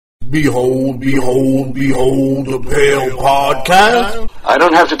Behold, behold, behold, the Pale Podcast. I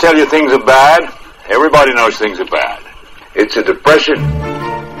don't have to tell you things are bad. Everybody knows things are bad. It's a depression.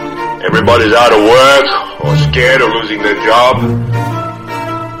 Everybody's out of work or scared of losing their job.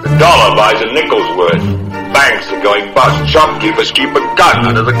 The dollar buys a nickel's worth. Banks are going bust. Shopkeepers keep a gun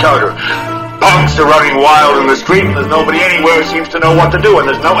under the counter. Punks are running wild in the street, and there's nobody anywhere who seems to know what to do, and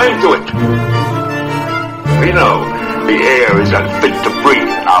there's no end to it. We know the air is unfit to breathe,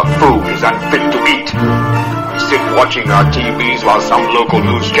 and our food is unfit to eat. We sit watching our TVs while some local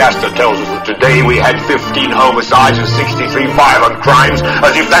newscaster tells us that today we had 15 homicides and 63 violent crimes,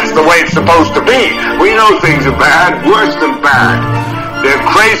 as if that's the way it's supposed to be. We know things are bad, worse than bad. They're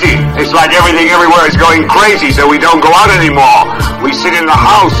crazy. It's like everything everywhere is going crazy, so we don't go out anymore. We sit in the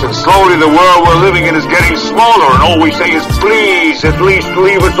house, and slowly the world we're living in is getting smaller, and all we say is, please, at least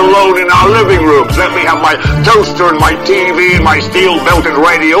leave us alone in our living rooms. Let me have my toaster and my TV and my steel-belted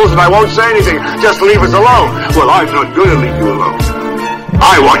radios, and I won't say anything. Just leave us alone. Well, I'm not going to leave you alone.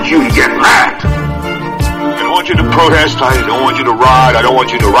 I want you to get mad. I don't want you to protest. I don't want you to riot. I don't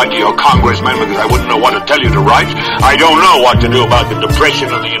want you to write to your congressman because I wouldn't know what to tell you to write. I don't know what to do about the depression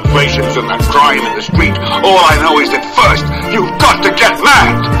and the inflations and the crime in the street. All I know is that first, you've got to get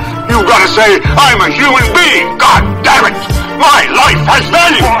mad. You've got to say, I'm a human being. God damn it. My life has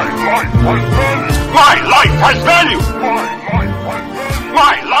value. My life has value.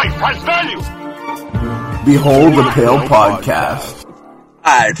 My life has value. Behold the Pale Podcast.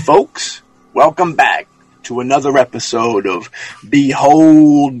 Alright, folks. Welcome back to another episode of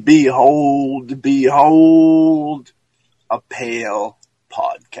Behold, Behold, Behold, a Pale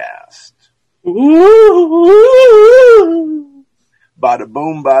Podcast. Ooh. Bada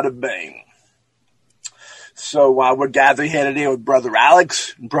boom, bada bang. So we're gathered here today with Brother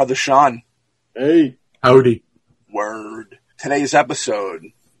Alex and Brother Sean. Hey. Howdy. Word. Today's episode,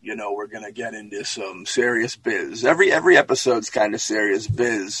 we're going to get into some serious biz. Every episode's kind of serious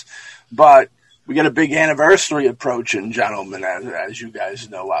biz, but we got a big anniversary approaching, gentlemen, as you guys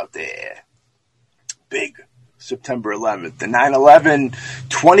know out there. Big. September 11th. The 9/11,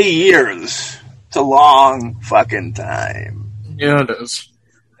 20 years. It's a long fucking time. Yeah, it is.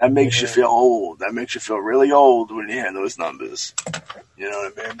 That makes you feel old. That makes you feel really old when you hear those numbers. You know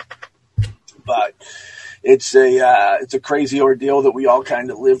what I mean? But it's a crazy ordeal that we all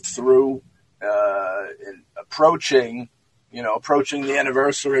kind of lived through, in approaching the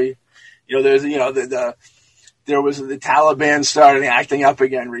anniversary. There was the Taliban started acting up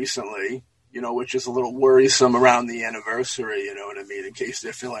again recently, which is a little worrisome around the anniversary, you know what I mean, in case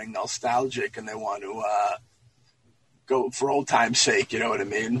they're feeling nostalgic and they want to go for old time's sake, you know what I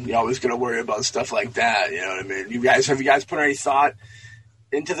mean? You're always going to worry about stuff like that, you know what I mean? Have you guys put any thought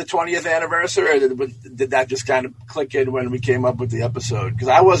into the 20th anniversary, or did that just kind of click in when we came up with the episode? Because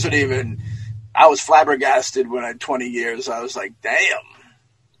I was flabbergasted when I had 20 years. I was like, damn.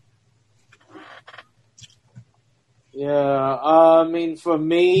 Yeah, for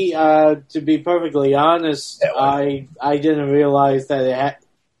me, to be perfectly honest, I didn't realize that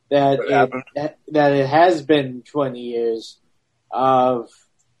it has been 20 years. But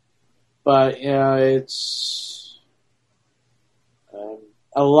it's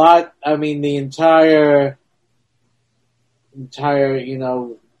a lot. The entire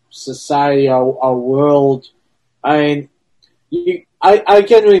society, our world. I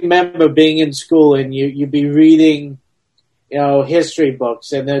can remember being in school and you'd be reading, history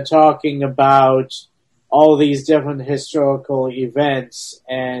books, and they're talking about all these different historical events,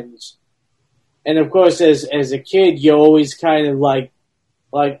 and of course, as a kid, you're always kind of like,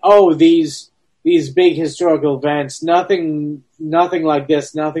 oh, these big historical events, nothing like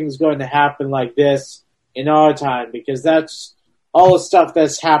this, nothing's going to happen like this in our time, because that's all the stuff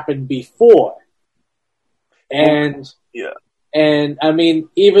that's happened before, and yeah. And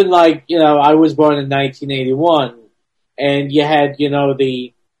even I was born in 1981, and you had,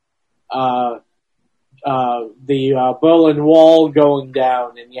 the Berlin Wall going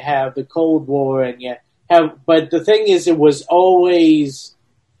down, and you have the Cold War, and but the thing is, it was always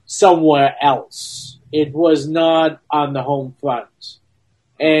somewhere else. It was not on the home front.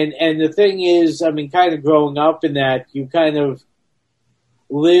 And the thing is, kind of growing up in that, you kind of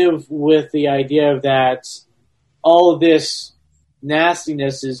live with the idea of that all this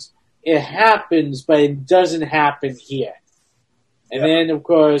nastiness it happens, but it doesn't happen here. And then, of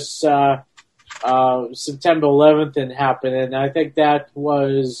course, September 11th happened, and I think that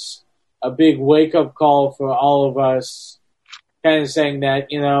was a big wake-up call for all of us, kind of saying that,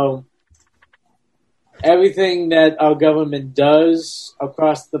 everything that our government does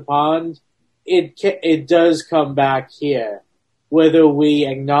across the pond, it does come back here. whether we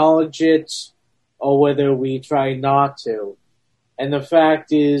acknowledge it or whether we try not to. And the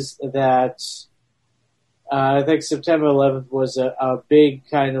fact is that I think September 11th was a big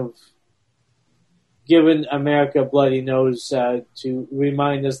kind of given America a bloody nose to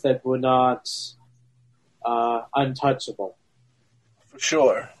remind us that we're not untouchable. For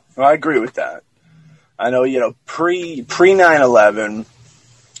sure. Well, I agree with that. I know, pre 9/11,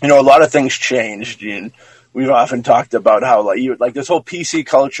 a lot of things changed. And we've often talked about how, like this whole PC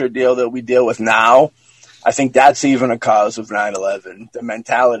culture deal that we deal with now, I think that's even a cause of 9/11. The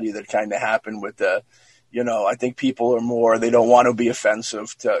mentality that kind of happened with the, I think people are more, they don't want to be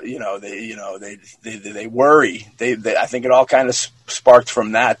offensive to, they worry. I think it all kind of sparked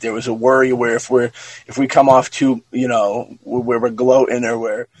from that. There was a worry where if we come off too, where we're gloating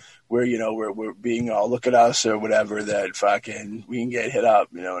or we're being all look at us or whatever, that fucking we can get hit up.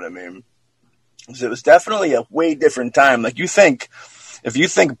 You know what I mean? So it was definitely a way different time. Like if you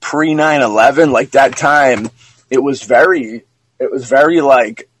think pre 9/11, like that time, it was very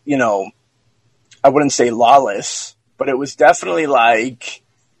like, I wouldn't say lawless, but it was definitely like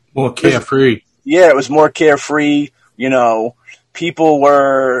more carefree. Yeah, it was more carefree. People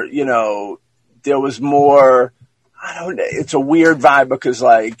were, there was more. I don't know. It's a weird vibe because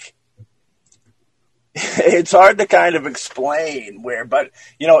like it's hard to kind of explain but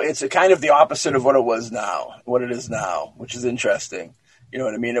it's a kind of the opposite of what it is now, which is interesting. You know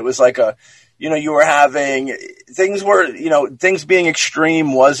what I mean? It was like you were having things being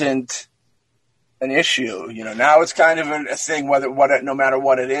extreme wasn't an issue. Now it's kind of a thing, no matter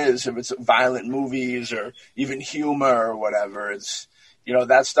what it is, if it's violent movies or even humor or whatever, it's,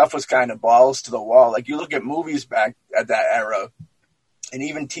 that stuff was kind of balls to the wall. Like you look at movies back at that era and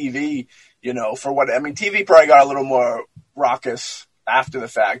even TV, TV probably got a little more raucous after the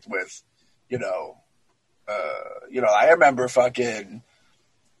fact with, I remember fucking,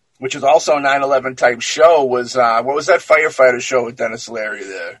 which is also a 9/11 type show, was, what was that firefighter show with Dennis Leary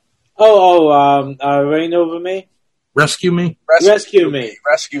there? Reign Over Me? Rescue Me? Rescue Me.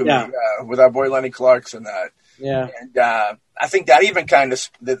 Rescue Me, with our boy Lenny Clarkson and that. Yeah. And I think that even kind of,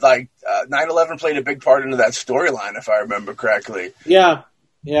 9/11 played a big part into that storyline, if I remember correctly. Yeah.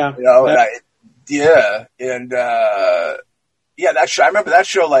 Yeah. That show, I remember that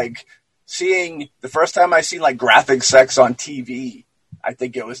show, like, seeing, the first time I seen, like, graphic sex on TV, I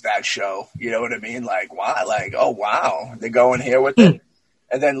think it was that show. You know what I mean? Like, wow, like, oh, wow, they're going here with it.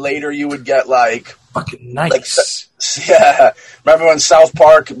 And then later you would get, like... Fucking nice. Yeah. Remember when South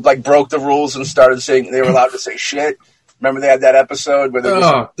Park, like, broke the rules and started saying they were allowed to say shit? Remember they had that episode where they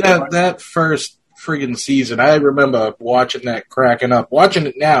that first friggin' season, I remember watching that, cracking up. Watching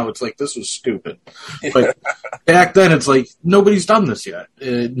it now, it's like, this was stupid. But back then, it's like, nobody's done this yet.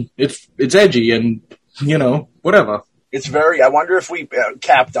 It's edgy and, whatever. It's very... I wonder if we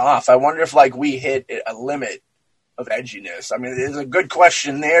capped off. I wonder if, like, we hit a limit of edginess. I mean, there's a good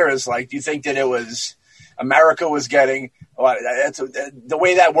question there is, like, do you think that it was... America was getting... Well, the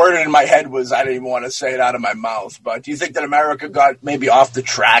way that worded in my head was, I didn't even want to say it out of my mouth, but do you think that America got maybe off the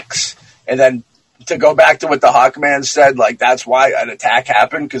tracks? And then to go back to what the Hawkman said, like, that's why an attack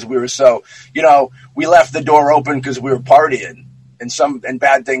happened, because we were so... we left the door open because we were partying, and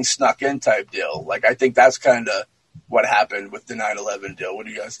bad things snuck in type deal. Like, I think that's kind of what happened with the 9/11 deal. What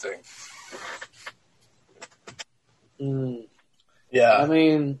do you guys think? Yeah. I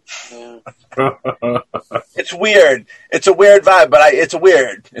mean, yeah. It's weird. It's a weird vibe, but it's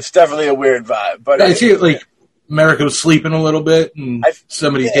weird. It's definitely a weird vibe. But I see it like America was sleeping a little bit, and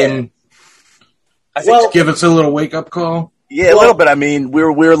somebody came give us a little wake-up call. Yeah, a little bit. I mean, we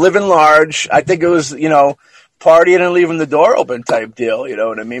were living large. I think it was, partying and leaving the door open type deal. You know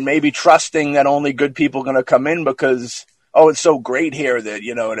what I mean? Maybe trusting that only good people are going to come in because, it's so great here that,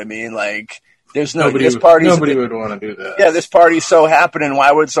 you know what I mean? Like, there's nobody would want to do that. Yeah, this party's so happening.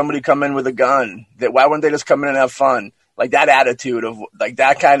 Why would somebody come in with a gun? Why wouldn't they just come in and have fun? Like that attitude of like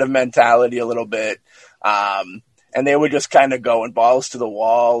that kind of mentality a little bit. And they would just kind of go and balls to the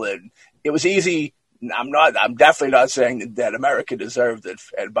wall. And it was easy. I'm definitely not saying that America deserved it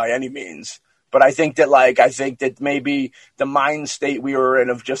by any means. But I think that maybe the mind state we were in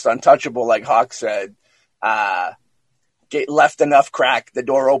of just untouchable, like Hawk said, left enough crack, the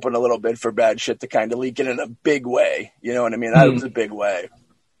door open a little bit for bad shit to kind of leak in a big way. You know what I mean? That was a big way.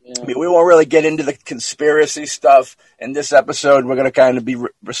 Yeah. I mean, we won't really get into the conspiracy stuff in this episode. We're going to kind of be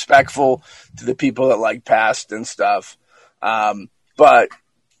respectful to the people that passed and stuff. But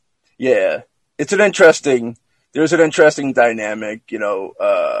yeah, there's an interesting dynamic,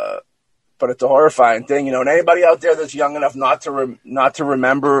 but it's a horrifying thing, and anybody out there that's young enough not to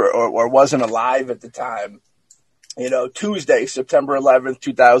remember or wasn't alive at the time, Tuesday, September 11th,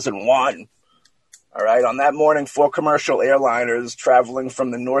 2001. All right. On that morning, 4 commercial airliners traveling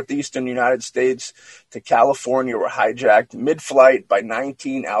from the northeastern United States to California were hijacked mid-flight by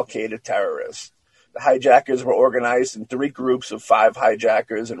 19 Al-Qaeda terrorists. The hijackers were organized in 3 groups of 5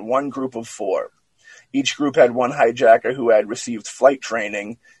 hijackers and 1 group of 4. Each group had 1 hijacker who had received flight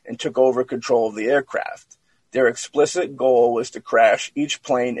training and took over control of the aircraft. Their explicit goal was to crash each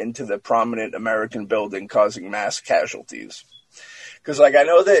plane into the prominent American building, causing mass casualties. Because, I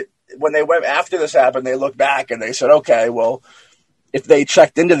know that when they went after this happened, they looked back and they said, okay, well, if they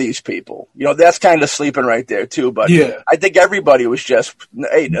checked into these people, that's kind of sleeping right there too. But yeah. I think everybody was just,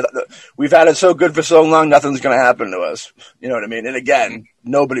 hey, we've had it so good for so long, nothing's going to happen to us. You know what I mean? And again,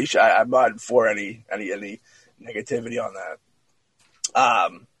 I'm not for any negativity on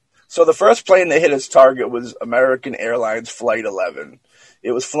that. So the first plane that hit its target was American Airlines Flight 11.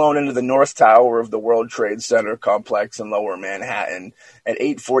 It was flown into the North Tower of the World Trade Center complex in Lower Manhattan at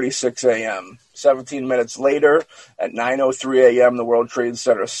 8:46 a.m. 17 minutes later, at 9:03 a.m., the World Trade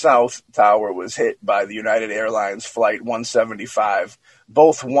Center South Tower was hit by the United Airlines Flight 175.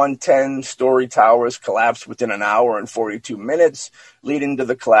 Both 110-story towers collapsed within an hour and 42 minutes, leading to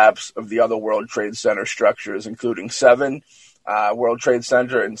the collapse of the other World Trade Center structures, including 7 World Trade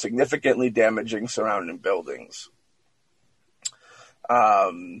Center and significantly damaging surrounding buildings.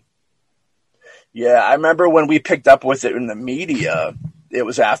 I remember when we picked up with it in the media, it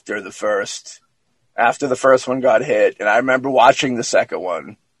was after the first one got hit, and I remember watching the second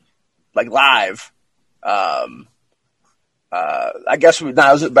one, live. I guess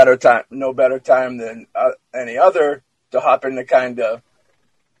now is no better time than any other to hop into kind of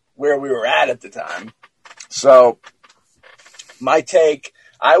where we were at the time. So, my take,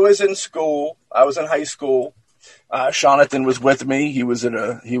 I was in high school. Jonathan was with me. He was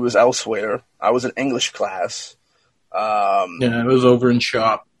elsewhere. I was in English class. I was over in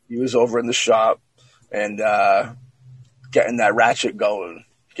shop. He was over in the shop and getting that ratchet going.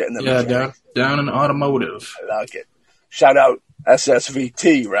 Down in automotive. I like it. Shout out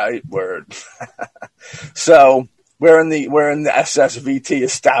SSVT, right? Word. So we're in the SSVT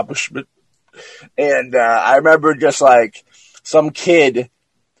establishment, and I remember just some kid,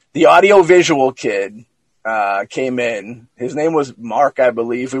 the audiovisual kid. Came in. His name was Mark, I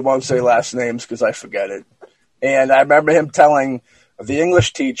believe. We won't say last names because I forget it. And I remember him telling the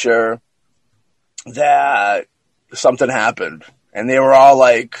English teacher that something happened. And they were all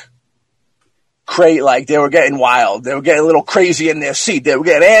they were getting wild. They were getting a little crazy in their seat. They were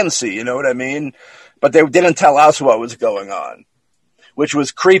getting antsy, you know what I mean? But they didn't tell us what was going on, which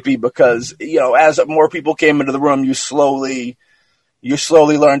was creepy because, as more people came into the room, you slowly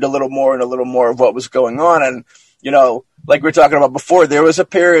learned a little more of what was going on. And, like we were talking about before, there was a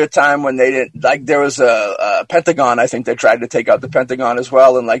period of time when they didn't, there was a Pentagon, I think they tried to take out the Pentagon as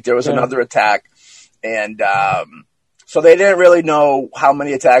well. And there was another attack. And, so they didn't really know how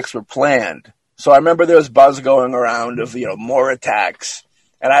many attacks were planned. So I remember there was buzz going around of, more attacks.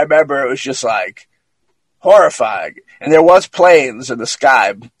 And I remember it was just horrifying. And there was planes in the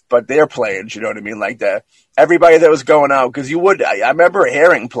sky, but they're planes, you know what I mean? Everybody that was going out, because I remember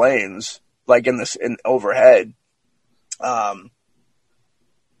hearing planes in overhead. That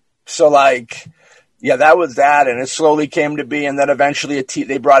was that, and it slowly came to be, and then eventually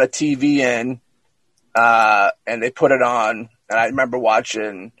they brought a TV in, and they put it on, and I remember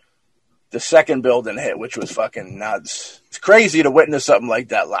watching the second building hit, which was fucking nuts. It's crazy to witness something like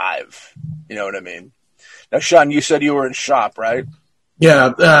that live. You know what I mean? Now, Sean, you said you were in shop, right?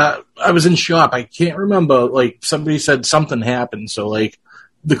 Yeah, I was in shop. I can't remember. Somebody said something happened, so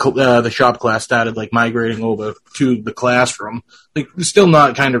the shop class started migrating over to the classroom. Still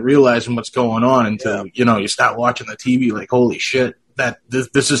not kind of realizing what's going on until you start watching the TV. Holy shit, that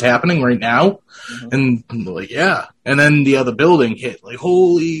this is happening right now, and yeah. And then the other building hit.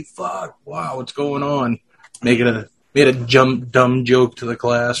 Holy fuck! Wow, what's going on? Made a dumb joke to the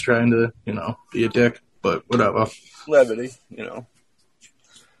class, trying to be a dick, but whatever. Levity,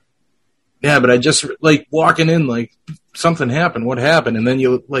 Yeah, but I just, walking in, something happened. What happened? And then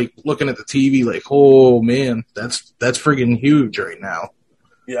you, looking at the TV, oh, man, that's friggin' huge right now.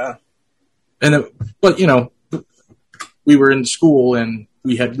 Yeah. But, we were in school, and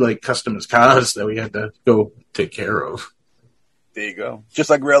we had, customers' cars that we had to go take care of. There you go. Just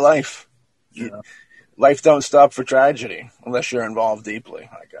like real life. Yeah. Life don't stop for tragedy, unless you're involved deeply,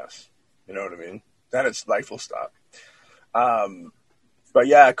 I guess. You know what I mean? Then life will stop. But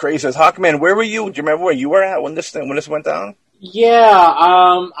yeah, crazy. Hawkman, where were you? Do you remember where you were at when this went down? Yeah,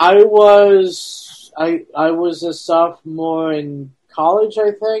 I was a sophomore in college,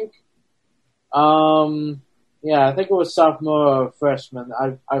 I think. I think it was sophomore or freshman.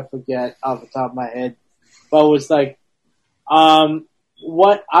 I forget off the top of my head, but it was like,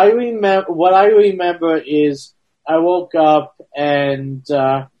 what I remember is I woke up and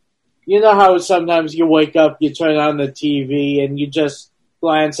you know how sometimes you wake up, you turn on the TV, and you just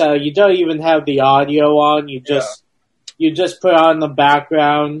glance out. You don't even have the audio on. You just put on the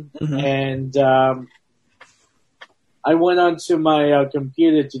background, and I went onto my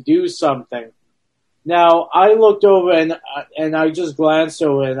computer to do something. Now, I looked over and I just glanced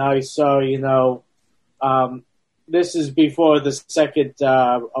over and I saw, this is before the second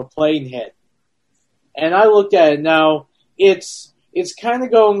plane hit. And I looked at it. Now, it's kind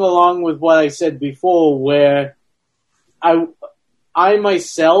of going along with what I said before, where I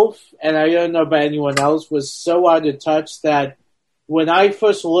myself, and I don't know about anyone else, was so out of touch that when I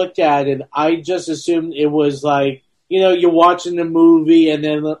first looked at it, I just assumed it was like, you're watching a movie and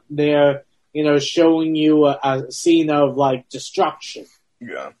then they're, showing you a scene of, like, destruction.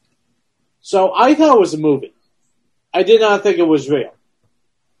 Yeah. So I thought it was a movie. I did not think it was real.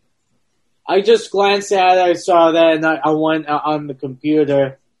 I just glanced at it, I saw that, and I went on the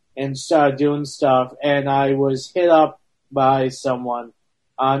computer and started doing stuff, and I was hit up by someone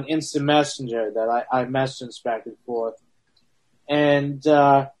on Instant Messenger that I messaged back and forth. And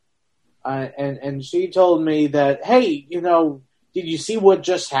and she told me that, hey, did you see what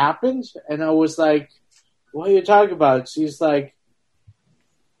just happened? And I was like, what are you talking about? She's like,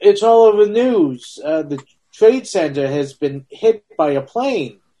 it's all over the news. The Trade Center has been hit by a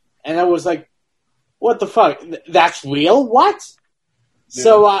plane. And I was like, what the fuck? That's real? What? Yeah.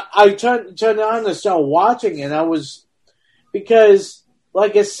 So I turned it on and started watching, and I was, because,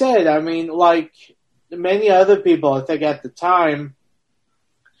 like I said, I mean, like many other people, I think at the time,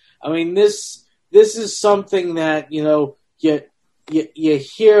 I mean, this is something that, you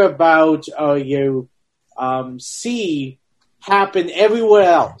hear about or you see happen everywhere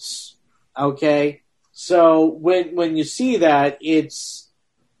else. Okay, so when you see that, it's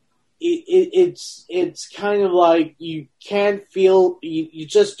kind of like you can't feel, you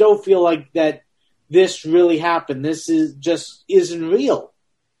just don't feel like that this really happened. This isn't real.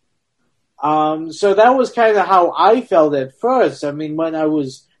 So that was kind of how I felt at first. I mean, when I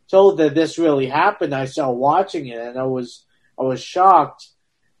was told that this really happened, I started watching it, and I was shocked.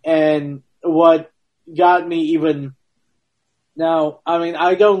 And what got me even now, I mean,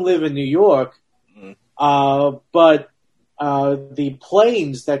 I don't live in New York, but the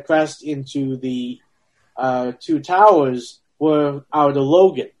planes that crashed into the two towers were out of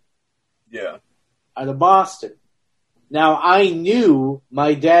Logan. Yeah. Out of Boston. Now, I knew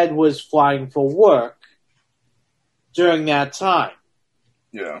my dad was flying for work during that time.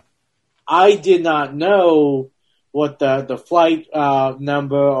 Yeah. I did not know what the flight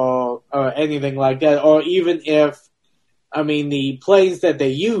number or anything like that, or even if, I mean, the planes that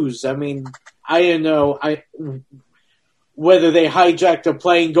they use. I mean, I didn't know whether they hijacked a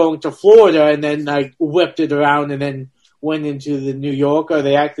plane going to Florida and then like whipped it around and then went into the New York, or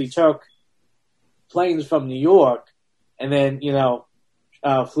they actually took planes from New York and then,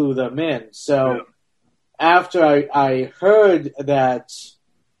 flew them in. So after I heard that,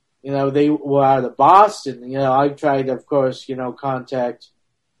 they were out of Boston, I tried, of course, contact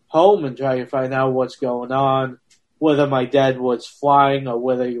home and try to find out what's going on, whether my dad was flying or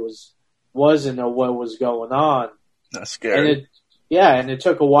whether he wasn't, or what was going on. That's scary. And it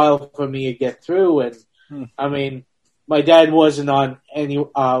took a while for me to get through. And I mean, my dad wasn't on any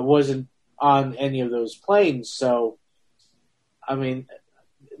of those planes, so I mean,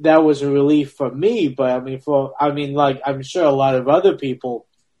 that was a relief for me. But I mean, I'm sure a lot of other people.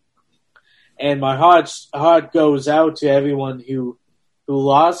 And my heart goes out to everyone who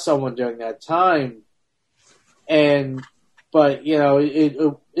lost someone during that time. But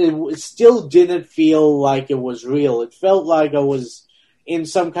it still didn't feel like it was real. It felt like I was in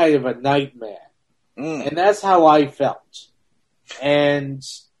some kind of a nightmare, and that's how I felt. And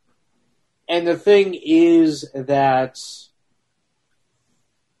the thing is that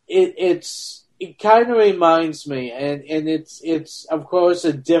it kind of reminds me, and it's of course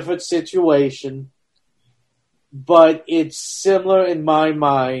a different situation, but it's similar in my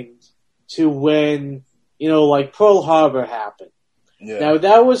mind to when, like Pearl Harbor happened. Yeah. Now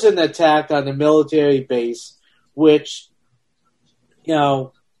that was an attack on a military base, which,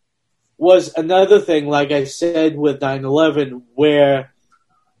 was another thing, like I said with 9/11, where,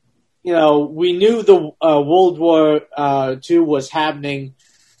 we knew the World War II was happening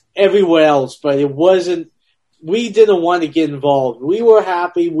everywhere else, but it wasn't, we didn't want to get involved. We were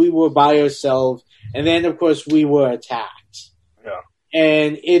happy, we were by ourselves, and then, of course, we were attacked. Yeah.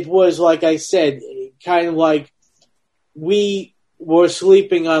 And it was, like I said, kind of like we were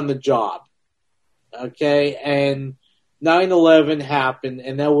sleeping on the job, okay? And 9/11 happened,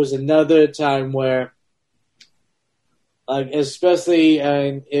 and that was another time where, like, especially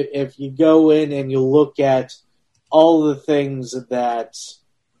if you go in and you look at all the things that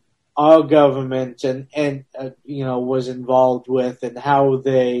our government and was involved with, and how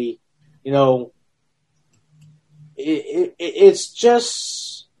they, it's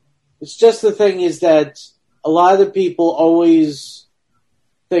just the thing is that a lot of people always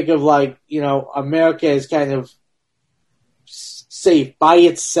think of, like, America as kind of safe by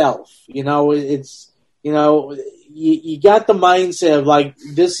itself. It's, you got the mindset of, like,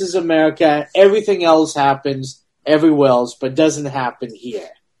 this is America, everything else happens everywhere else, but doesn't happen here.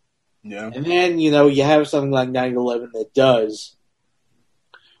 Yeah. And then, you have something like 9/11 that does,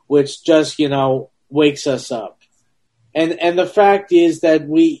 which just, wakes us up. And the fact is that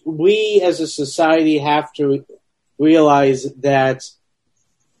we as a society have to realize that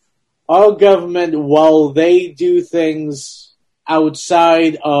our government, while they do things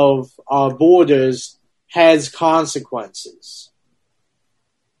outside of our borders, has consequences.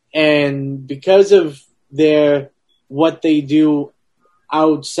 And because of what they do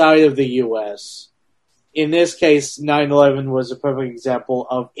outside of the U.S., in this case, 9/11 was a perfect example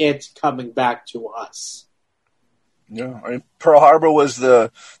of it coming back to us. Yeah, I mean, Pearl Harbor was the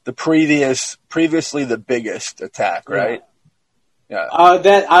previously the biggest attack, right? Yeah.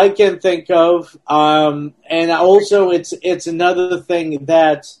 That I can think of, and also it's another thing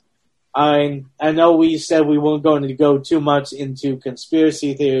that I know we said we weren't going to go too much into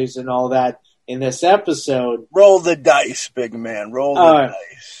conspiracy theories and all that in this episode. Roll the dice, big man. Roll the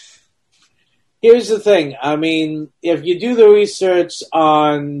dice. Here's the thing. I mean, if you do the research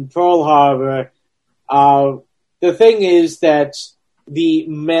on Pearl Harbor, the thing is that the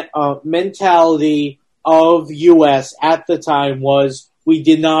mentality of U.S. at the time was we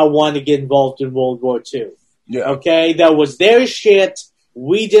did not want to get involved in World War II. Yeah. Okay? That was their shit.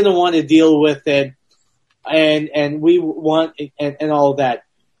 We didn't want to deal with it. And we want, and all that.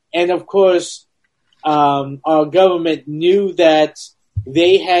 And of course, our government knew that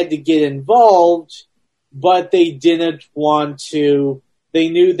they had to get involved, but they didn't want to. They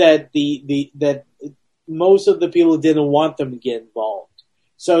knew that that most of the people didn't want them to get involved.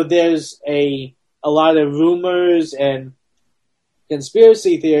 So there's a lot of rumors and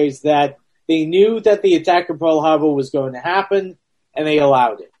conspiracy theories that they knew that the attack of Pearl Harbor was going to happen, and they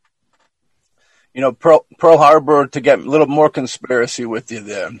allowed it. Pearl Harbor, to get a little more conspiracy with you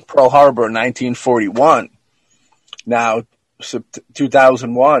there, Pearl Harbor, 1941. Now,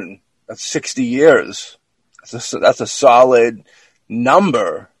 2001, that's 60 years. That's a solid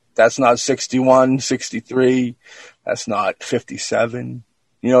number. That's not 61, 63. That's not 57.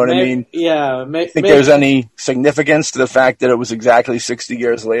 You know what I mean? Yeah. Think there's any significance to the fact that it was exactly 60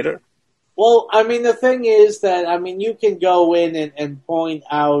 years later? Well, I mean, the thing is that, I mean, you can go in and point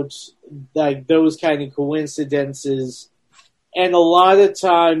out, like, those kind of coincidences. And a lot of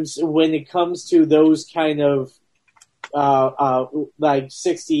times when it comes to those kind of, like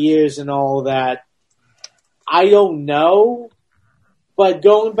 60 years and all that, I don't know. But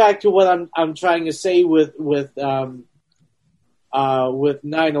going back to what I'm trying to say with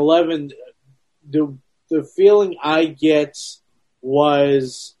 9/11, the feeling I get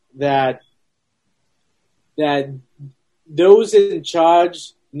was that those in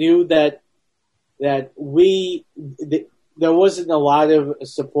charge knew that there wasn't a lot of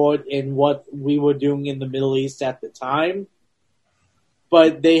support in what we were doing in the Middle East at the time,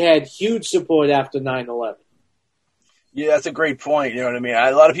 but they had huge support after 9/11. Yeah, that's a great point. You know what I mean?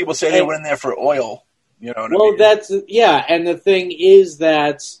 A lot of people say they went in there for oil. You know what I mean? Well, and the thing is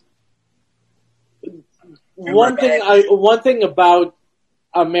that one thing about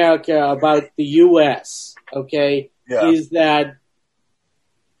America, about the U.S., okay, is that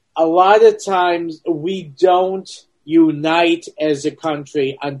a lot of times we don't unite as a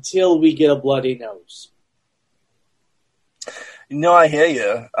country until we get a bloody nose. No, I hear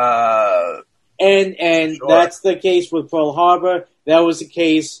you. And sure. That's the case with Pearl Harbor. That was the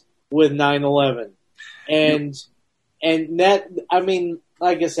case with 9/11. And that, I mean,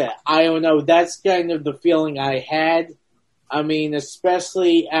 like I said, I don't know. That's kind of the feeling I had. I mean,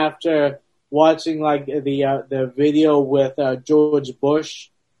 especially after watching like the video with George Bush.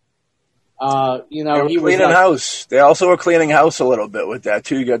 He was cleaning house. They also were cleaning house a little bit with that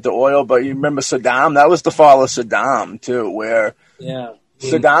too. You got the oil, but you remember Saddam? That was the fall of Saddam too, where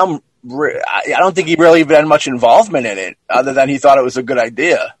Saddam. I don't think he really had much involvement in it, other than he thought it was a good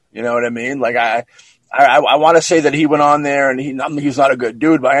idea. You know what I mean? Like I want to say that he went on there, and he's not a good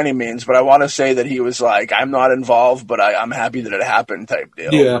dude by any means, but I want to say that he was like, I'm not involved, but I'm happy that it happened type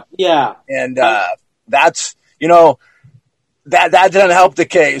deal. Yeah. Yeah. And that's, that didn't help the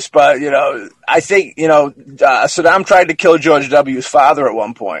case, but, I think, Saddam tried to kill George W.'s father at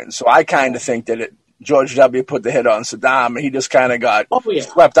one point, so I kind of think that George W. put the hit on Saddam, and he just kind of got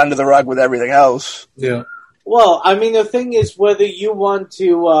swept under the rug with everything else. Yeah. Well, I mean, the thing is, whether you want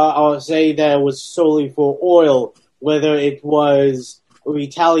to say that it was solely for oil, whether it was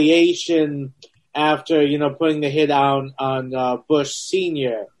retaliation after, putting the hit on Bush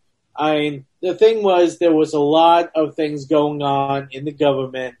Sr. I mean, the thing was, there was a lot of things going on in the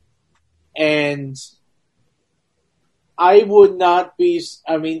government, and I would not be,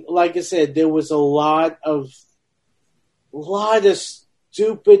 I mean, like I said, there was a lot of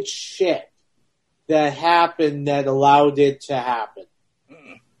stupid shit that happened that allowed it to happen.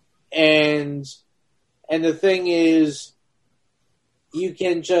 And the thing is, you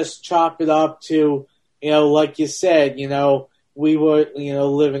can just chop it up to, like you said, we were,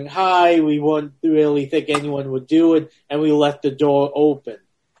 living high, we wouldn't really think anyone would do it, and we left the door open.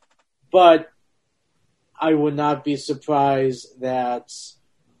 But I would not be surprised that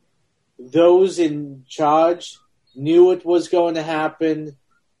those in charge knew it was going to happen,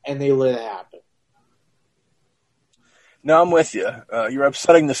 and they let it happen. No, I'm with you. You're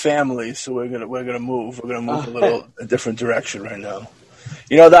upsetting the family, so we're gonna move. We're gonna move a different direction right now.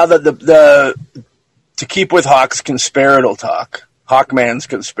 The to keep with Hawkman's conspiratorial talk.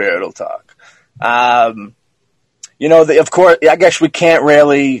 Of course, I guess we can't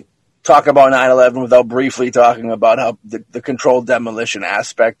really talk about 9/11 without briefly talking about how the controlled demolition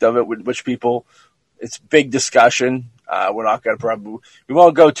aspect of it, which people, it's big discussion. We're not going we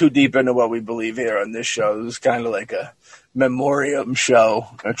won't go too deep into what we believe here on this show. This is kind of like a memoriam show.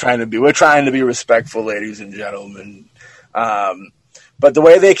 We're trying to be respectful, ladies and gentlemen. But the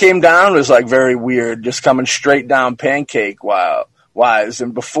way they came down was like very weird, just coming straight down pancake wise.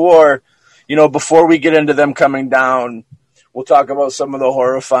 And before we get into them coming down, we'll talk about some of the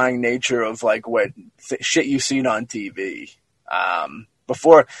horrifying nature of like what shit you've seen on TV.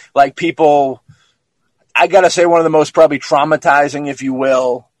 Before, like people, I gotta say one of the most probably traumatizing, if you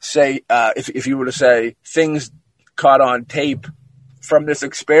will, if you were to say things caught on tape from this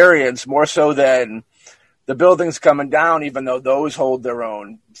experience, more so than the buildings coming down, even though those hold their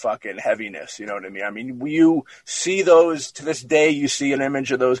own fucking heaviness. You know what I mean? I mean, you see those to this day, you see an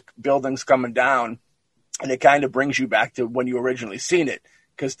image of those buildings coming down, and it kind of brings you back to when you originally seen it,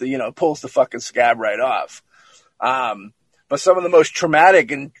 because it pulls the fucking scab right off. But some of the most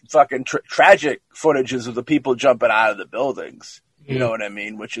traumatic and fucking tragic footages of the people jumping out of the buildings, you know what I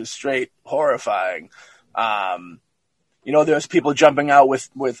mean, which is straight horrifying. There's people jumping out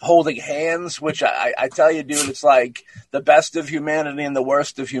with holding hands, which I tell you, dude, it's like the best of humanity and the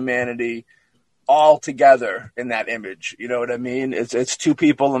worst of humanity all together in that image. You know what I mean? It's two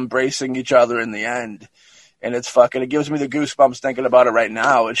people embracing each other in the end. And it gives me the goosebumps thinking about it right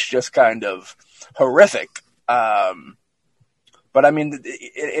now. It's just kind of horrific. But I mean,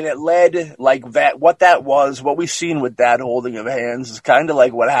 it led like that. What we've seen with that holding of hands is kind of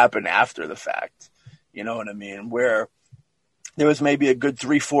like what happened after the fact. You know what I mean? Where there was maybe a good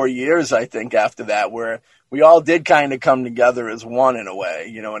 3-4 years, I think, after that, where we all did kind of come together as one in a way.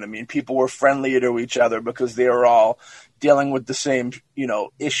 You know what I mean? People were friendlier to each other because they were all dealing with the same,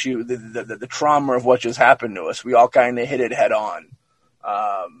 issue, the trauma of what just happened to us. We all kind of hit it head on.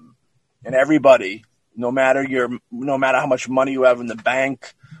 And everybody, no matter how much money you have in the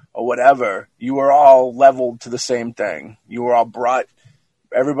bank or whatever, you were all leveled to the same thing. You were all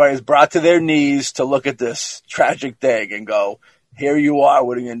everybody's brought to their knees to look at this tragic thing and go, here you are,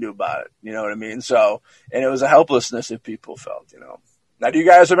 what are you going to do about it? You know what I mean? So, and it was a helplessness that people felt, Now, do you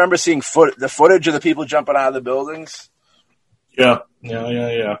guys remember seeing the footage of the people jumping out of the buildings? Yeah.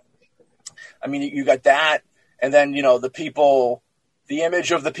 I mean, you got that, and then, the image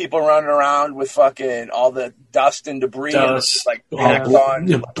of the people running around with fucking all the dust and debris, and like packed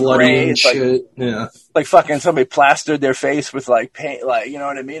on, bloody and shit. Like fucking somebody plastered their face with like paint, like, you know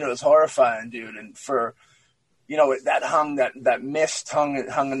what I mean? It was horrifying, dude. And for that mist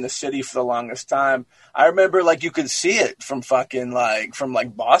hung in the city for the longest time. I remember like you could see it from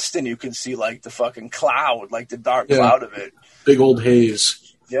Boston. You could see like the fucking cloud, like the dark cloud of it, big old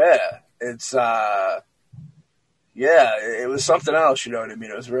haze. Yeah, it's it was something else, you know what I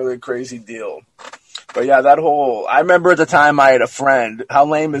mean? It was really a crazy deal. But yeah, I remember at the time I had a friend. How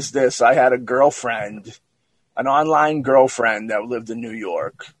lame is this? I had a girlfriend, an online girlfriend that lived in New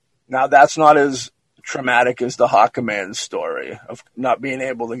York. Now, that's not as traumatic as the Hawkman story of not being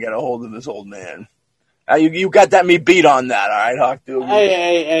able to get a hold of his old man. You got me beat on that, all right, Hawk Dude.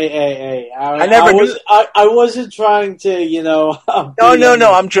 Hey. I wasn't trying to, No,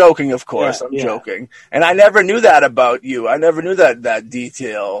 I'm joking, of course. I'm joking. And I never knew that about you. I never knew that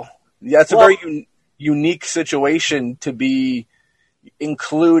detail. Yeah, it's a very unique situation to be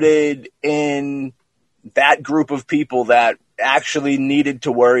included in that group of people that actually needed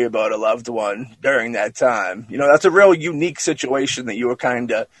to worry about a loved one during that time. That's a real unique situation that you were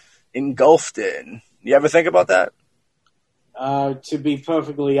kind of engulfed in. You ever think about that? To be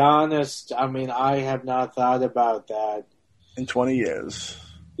perfectly honest, I have not thought about that. In 20 years.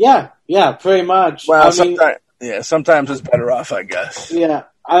 Yeah, pretty much. Well, sometimes it's better off, I guess. Yeah,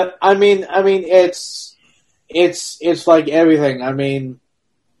 it's like everything.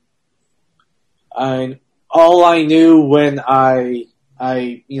 All I knew when I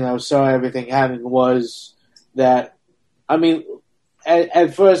saw everything happen was that,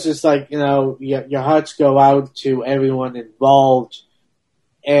 at first it's like, your hearts go out to everyone involved,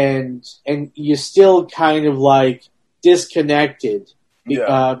 and you're still kind of like disconnected,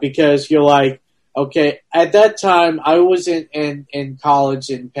 because you're like, okay, at that time I was in college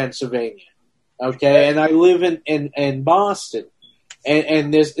in Pennsylvania, okay, and I live in Boston,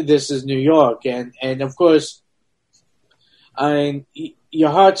 and this is New York, and of course,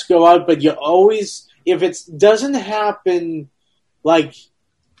 your hearts go out, but you always, if it doesn't happen like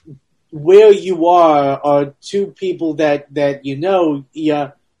where you are or two people that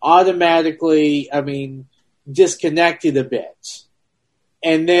you're automatically, disconnected a bit.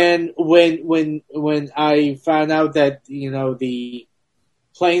 And then when I found out that, the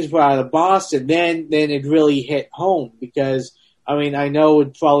planes were out of Boston, then it really hit home, because, I know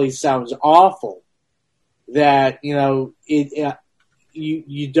it probably sounds awful that, you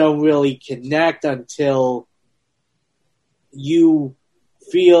don't really connect until you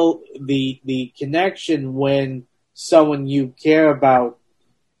feel the connection when someone you care about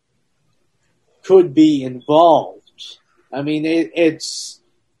could be involved. The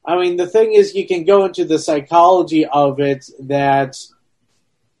thing is, you can go into the psychology of it, that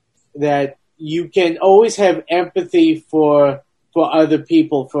you can always have empathy for other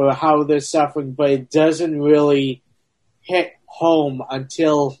people, for how they're suffering, but it doesn't really hit home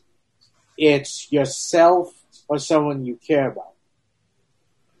until it's yourself or someone you care about.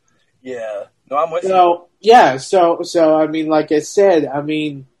 Yeah. No, I'm with you. Yeah, so like I said,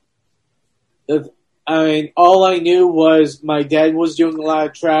 all I knew was my dad was doing a lot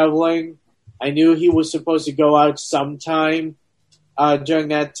of traveling. I knew he was supposed to go out sometime during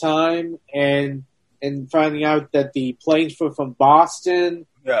that time, and finding out that the planes were from Boston.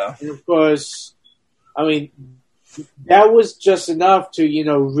 Yeah. And of course, that was just enough to,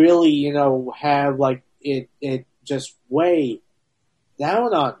 really, have like it just weigh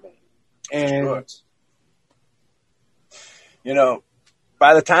down on me. And sure.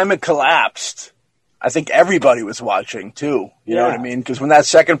 By the time it collapsed, I think everybody was watching too. You know what I mean? Because when that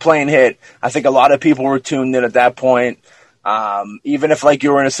second plane hit, I think a lot of people were tuned in at that point. Even if like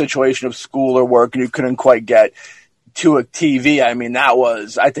you were in a situation of school or work and you couldn't quite get to a TV, I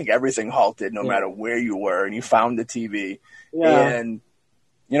think everything halted no matter where you were, and you found the TV. Yeah. And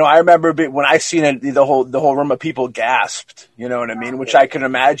I remember when I seen it, the whole room of people gasped. You know what I mean? Which I can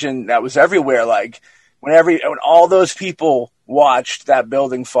imagine that was everywhere. Like when all those people watched that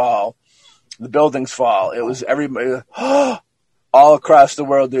buildings fall, it was everybody all across the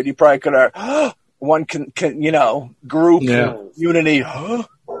world, dude. You probably could have one group unity.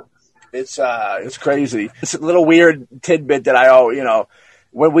 It's crazy. It's a little weird tidbit that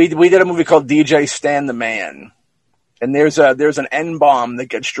when we did a movie called DJ Stan the Man. And there's an N-bomb that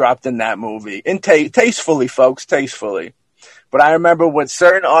gets dropped in that movie. Tastefully, folks, tastefully. But I remember with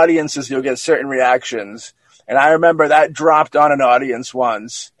certain audiences, you'll get certain reactions. And I remember that dropped on an audience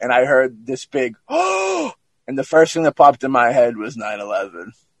once, and I heard this big, oh! And the first thing that popped in my head was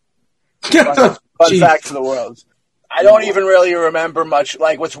 9/11. Fun fact for the world. I don't even really remember much.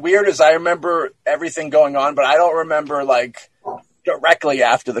 Like, what's weird is I remember everything going on, but I don't remember, like, directly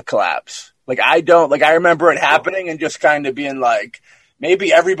after the collapse. I remember it happening and just kind of being like,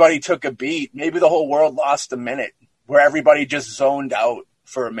 maybe everybody took a beat. Maybe the whole world lost a minute where everybody just zoned out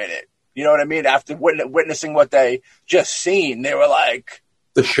for a minute. You know what I mean? After witnessing what they just seen, they were like...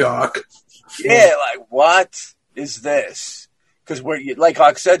 The shock. Yeah, like, what is this? Because like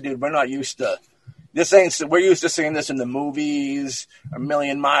Hawk said, dude, we're not used to... We're used to seeing this in the movies, a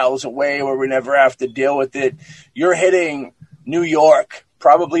million miles away where we never have to deal with it. You're hitting New York,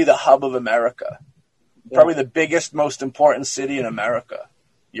 probably the hub of America. Probably the biggest, most important city in America.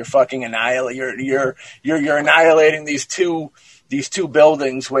 You're fucking you're annihilating these two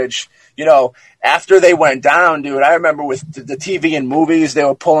buildings, which, you know, after they went down, dude, I remember with the TV and movies, they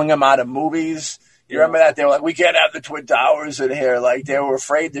were pulling them out of movies. You remember that? They were like, we can't have the Twin Towers in here. Like, they were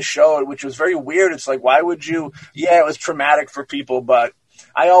afraid to show it, which was very weird. It's like, why would you? Yeah, it was traumatic for people, but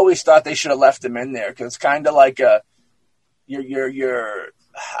I always thought they should have left them in there, because it's kind of like you're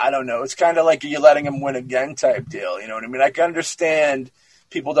I don't know. It's kind of like you're letting them win again type deal. You know what I mean? I can understand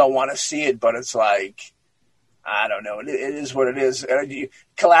people don't want to see it, but it's like, I don't know. It is what it is. You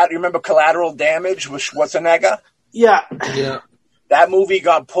remember Collateral Damage with Schwarzenegger? Yeah. That movie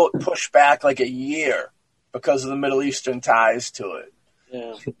got pushed back like a year because of the Middle Eastern ties to it.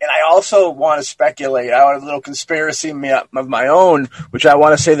 Yeah. And I also want to speculate. I have a little conspiracy of my own, which I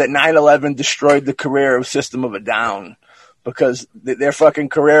want to say that 9/11 destroyed the career of System of a Down, because their fucking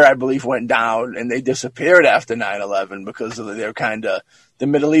career, I believe, went down, and they disappeared after 9/11 because of their kind of the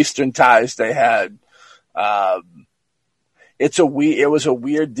Middle Eastern ties they had. It was a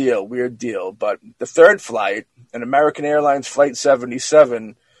weird deal. But the third flight, an American Airlines Flight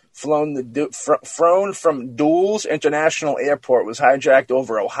 77, flown from Dulles International Airport, was hijacked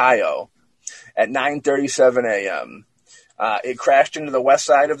over Ohio at 9:37 a.m. It crashed into the west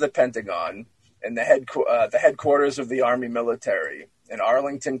side of the Pentagon and the headquarters of the Army military in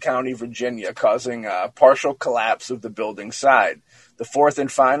Arlington County, Virginia, causing partial collapse of the building side. The fourth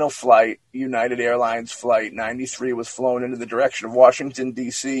and final flight, United Airlines Flight 93, was flown into the direction of Washington,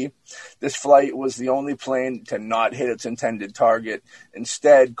 D.C. This flight was the only plane to not hit its intended target,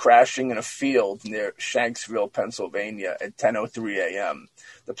 instead crashing in a field near Shanksville, Pennsylvania at 10:03 a.m.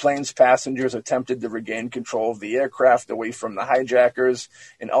 The plane's passengers attempted to regain control of the aircraft away from the hijackers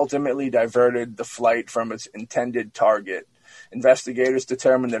and ultimately diverted the flight from its intended target. Investigators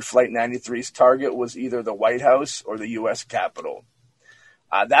determined that Flight 93's target was either the White House or the U.S. Capitol.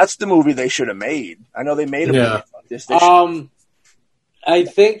 That's the movie they should have made. I know they made a movie about this. I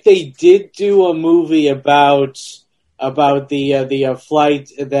think they did do a movie about the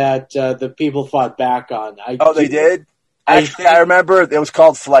flight that the people fought back on. They did? Actually, I remember it was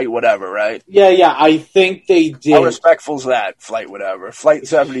called Flight Whatever, right? Yeah, I think they did. How respectful's that, Flight Whatever? Flight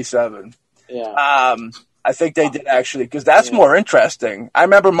 77. Yeah. I think they did, actually, because that's more interesting. I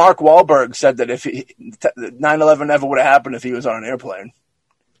remember Mark Wahlberg said that if 9/11 never would have happened if he was on an airplane.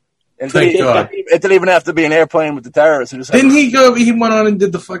 And it didn't even have to be an airplane with the terrorists. Didn't he go? He went on and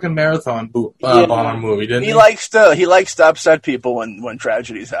did the fucking marathon bomb movie, didn't he? He likes to upset people when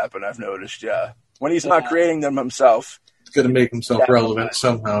tragedies happen. I've noticed. Yeah, when he's not creating them himself, he's going to make himself relevant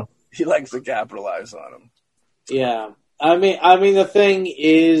somehow. He likes to capitalize on them. Yeah, I mean, the thing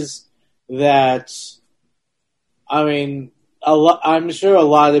is that, I'm sure a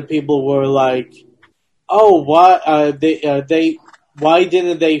lot of people were like, "Oh, what why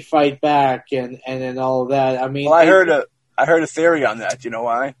didn't they fight back?" and all of that. I mean, well, I heard a theory on that. You know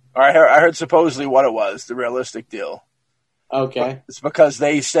why? Or I heard supposedly what it was, the realistic deal. Okay, it's because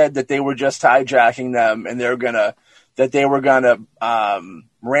they said that they were just hijacking them, and they were gonna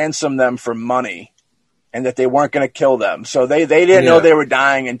ransom them for money, and that they weren't gonna kill them. So they didn't know they were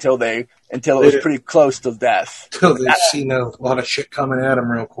dying until it was pretty close to death. Until they seen a lot of shit coming at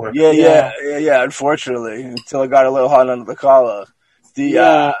them real quick. Yeah. Unfortunately, until it got a little hot under the collar.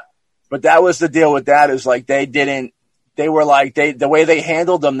 But that was the deal with that, is like the way they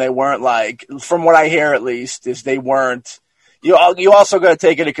handled them, they weren't like, from what I hear at least, is they weren't. You also got to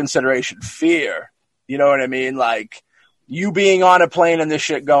take into consideration fear. You know what I mean? Like, you being on a plane and this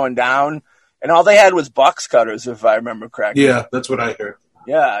shit going down, and all they had was box cutters, if I remember correctly. Yeah, that's what I heard.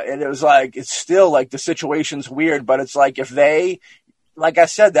 Yeah, and it was like, it's still like the situation's weird, but it's like, if they, like I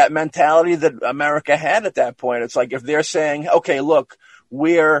said, that mentality that America had at that point, it's like, if they're saying, okay, look,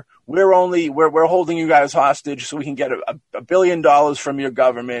 we're holding you guys hostage so we can get $1 billion from your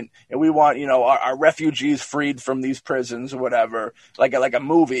government, and we want, our refugees freed from these prisons or whatever, like a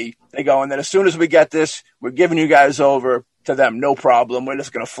movie. They go, and then as soon as we get this, we're giving you guys over to them, no problem. We're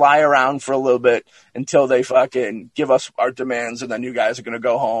just going to fly around for a little bit until they fucking give us our demands, and then you guys are going to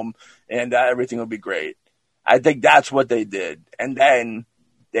go home, and everything will be great. I think that's what they did. And then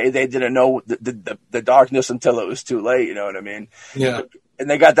they didn't know the darkness until it was too late, you know what I mean? Yeah. And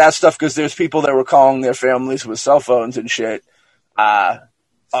they got that stuff because there's people that were calling their families with cell phones and shit to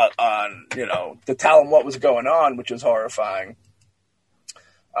tell them what was going on, which was horrifying.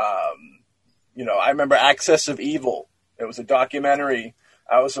 I remember Axis of Evil. It was a documentary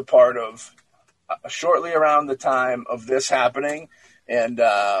I was a part of shortly around the time of this happening, and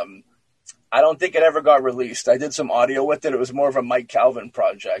I don't think it ever got released. I did some audio with it. It was more of a Mike Calvin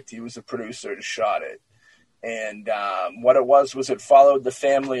project. He was the producer and shot it. And what it was it followed the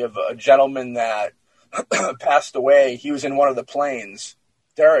family of a gentleman that passed away. He was in one of the planes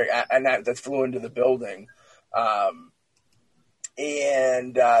that flew into the building. And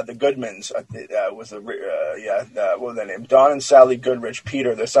the Goodmans was what was their name? Don and Sally Goodrich.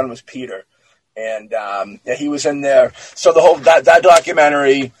 Peter, their son was Peter, and he was in there. So the whole that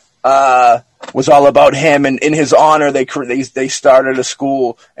documentary was all about him, and in his honor, they started a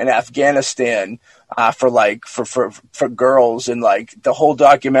school in Afghanistan for girls, and like the whole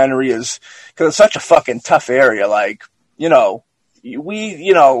documentary is because it's such a fucking tough area. Like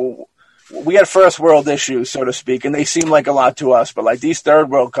we had first world issues, so to speak, and they seem like a lot to us, but like these third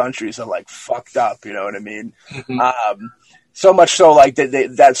world countries are like fucked up, you know what I mean? Mm-hmm. So much so like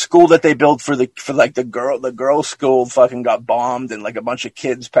that school that they built for the girls' school fucking got bombed, and like a bunch of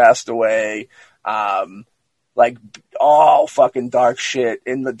kids passed away. Like all fucking dark shit.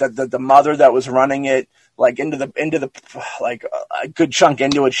 And the mother that was running it, like into the like a good chunk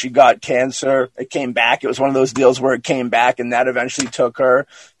into it, she got cancer. It came back. It was one of those deals where it came back, and that eventually took her.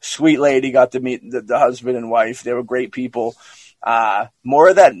 Sweet lady, got to meet the husband and wife. They were great people. More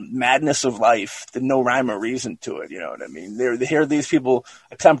of that madness of life, the no rhyme or reason to it. You know what I mean? Here are these people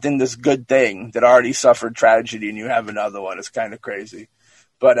attempting this good thing that already suffered tragedy, and you have another one. It's kind of crazy,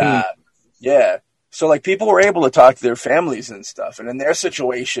 but yeah. So like people were able to talk to their families and stuff, and in their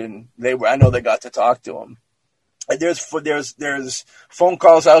situation, I know they got to talk to them. There's phone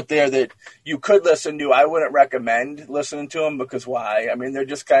calls out there that you could listen to. I wouldn't recommend listening to them because why? I mean, they're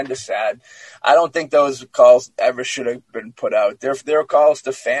just kind of sad. I don't think those calls ever should have been put out. They're calls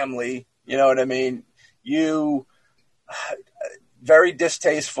to family. You know what I mean? Very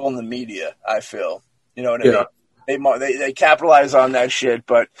distasteful in the media, I feel. You know what I mean? They capitalize on that shit,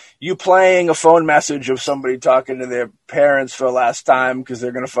 but you playing a phone message of somebody talking to their parents for the last time because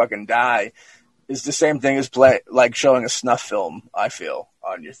they're going to fucking die is the same thing as like showing a snuff film, I feel,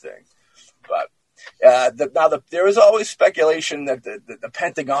 on your thing. But there is always speculation that the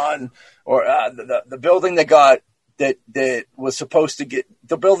Pentagon or the building that was supposed to get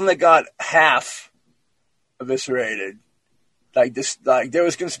the building that got half eviscerated, like this, like there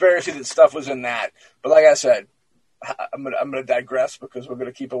was conspiracy that stuff was in that. But like I said, I'm gonna digress because we're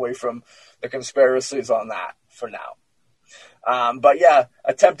gonna keep away from the conspiracies on that for now. But yeah,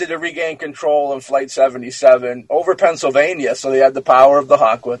 attempted to regain control in Flight 77 over Pennsylvania, so they had the power of the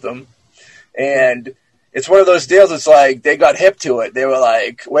Hawk with them. And it's one of those deals. It's like they got hip to it. They were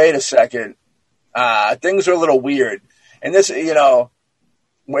like, "Wait a second, things are a little weird." And this,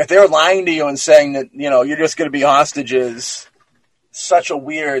 if they're lying to you and saying that you're just going to be hostages. Such a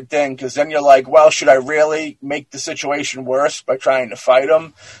weird thing, because then you're like, well, should I really make the situation worse by trying to fight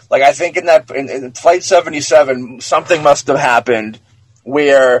them? Like, I think in Flight 77, something must have happened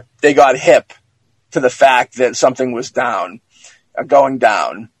where they got hip to the fact that something was going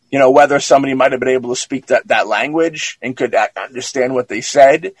down. Whether somebody might have been able to speak that language and could understand what they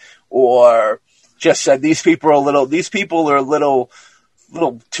said, or just said these people are a little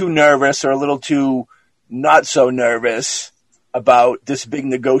too nervous or a little too not so nervous about this big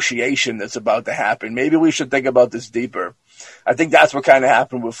negotiation that's about to happen. Maybe we should think about this deeper. I think that's what kind of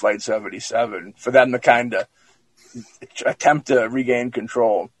happened with Flight 77, for them to kind of attempt to regain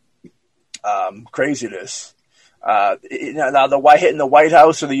control. Craziness. Now, hitting the White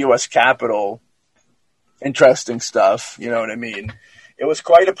House or the U.S. Capitol, interesting stuff. You know what I mean? It was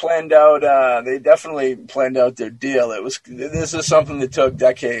quite a planned out. They definitely planned out their deal. This is something that took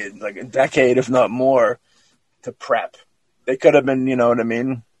like a decade, if not more, to prep. They could have been, you know what I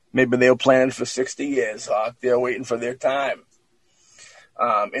mean? Maybe they were planning for 60 years, Hawk. They were waiting for their time.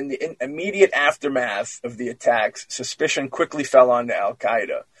 In the immediate aftermath of the attacks, suspicion quickly fell onto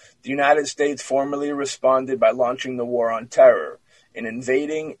Al-Qaeda. The United States formally responded by launching the War on Terror and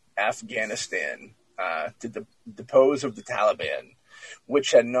invading Afghanistan to depose of the Taliban,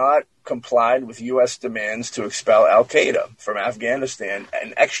 which had not complied with U.S. demands to expel Al-Qaeda from Afghanistan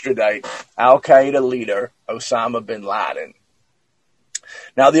and extradite Al-Qaeda leader Osama bin Laden.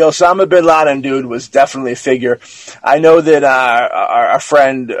 Now, the Osama bin Laden dude was definitely a figure. I know that our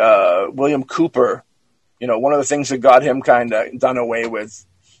friend William Cooper, one of the things that got him kind of done away with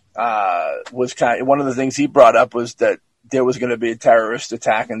was one of the things he brought up was that there was going to be a terrorist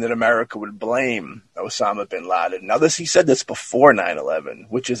attack and that America would blame Osama bin Laden. Now, he said this before 9/11,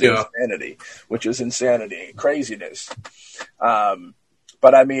 which is insanity, craziness.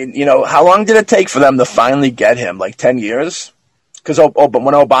 But I mean, how long did it take for them to finally get him? Like 10 years? Because but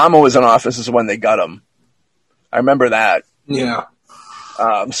when Obama was in office is when they got him. I remember that. Yeah.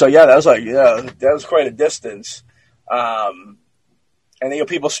 So yeah, that was quite a distance. And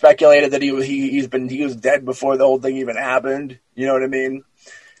people speculated that he was dead before the whole thing even happened. You know what I mean?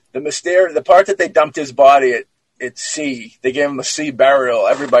 The part that they dumped his body at sea, they gave him a sea burial.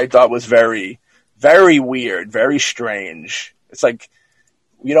 Everybody thought was very, very weird, very strange. It's like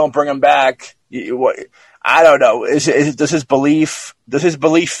you don't bring him back. I don't know. Does his belief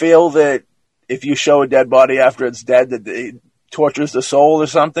feel that if you show a dead body after it's dead that it tortures the soul or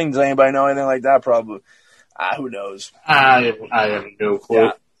something? Does anybody know anything like that? Probably. Who knows? I have no clue.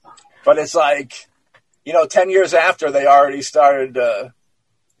 Yeah. But it's like, 10 years after they already started.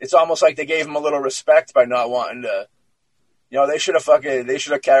 It's almost like they gave him a little respect by not wanting to. They should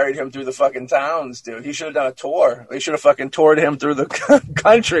have carried him through the fucking towns, dude. He should have done a tour. They should have fucking toured him through the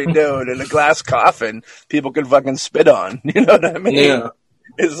country, dude, in a glass coffin people could fucking spit on. You know what I mean? Yeah.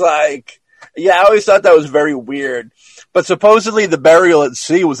 It's like, I always thought that was very weird. But supposedly the burial at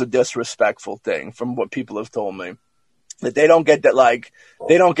sea was a disrespectful thing, from what people have told me. That they don't get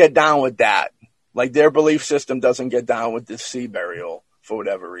down with that. Like, their belief system doesn't get down with the sea burial. For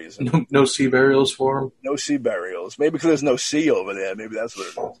whatever reason. No sea burials for him? No sea burials. Maybe because there's no sea over there. Maybe that's what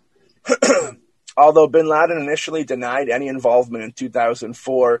it is. Although bin Laden initially denied any involvement in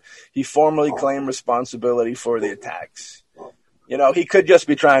 2004, he formally claimed responsibility for the attacks. He could just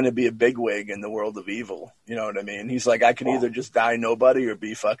be trying to be a bigwig in the world of evil. You know what I mean? He's like, I could either just die nobody or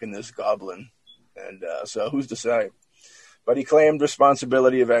be fucking this goblin. And so who's to say? But he claimed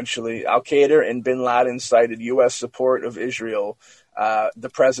responsibility eventually. Al-Qaeda and bin Laden cited U.S. support of Israel, the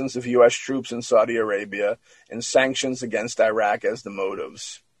presence of U.S. troops in Saudi Arabia, and sanctions against Iraq as the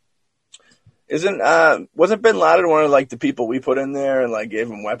motives. Wasn't bin Laden one of the people we put in there and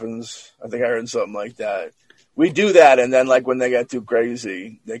gave him weapons? I think I heard something like that. We do that, and then when they get too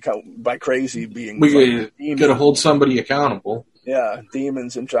crazy, they come by crazy being we got to hold somebody accountable. Yeah,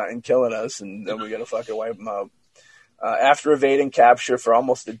 demons and killing us, and then we got to fucking wipe them out. After evading capture for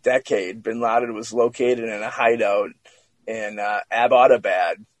almost a decade, bin Laden was located in a hideout in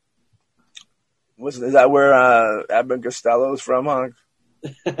Abbottabad. Is that where Abbott Costello is from, Honk?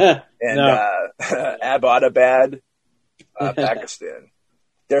 And Abbottabad, Pakistan.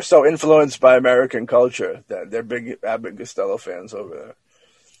 They're so influenced by American culture that they're big Abbott Costello fans over there.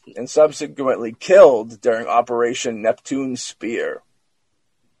 And subsequently killed during Operation Neptune Spear.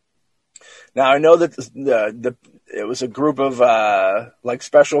 Now, I know that it was a group of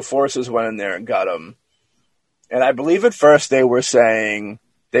special forces went in there and got him. And I believe at first they were saying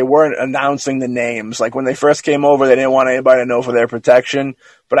they weren't announcing the names. Like when they first came over, they didn't want anybody to know for their protection.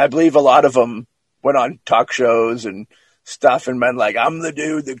 But I believe a lot of them went on talk shows and stuff and meant I'm the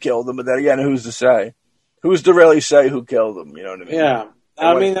dude that killed him. But then again, who's to say? Who's to really say who killed him? You know what I mean? Yeah.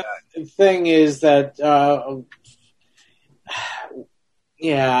 The thing is that, I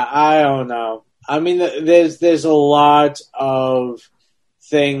don't know. I mean, there's a lot of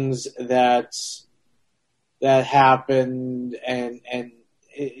things that happened, and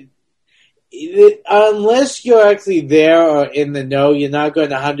unless you're actually there or in the know, you're not going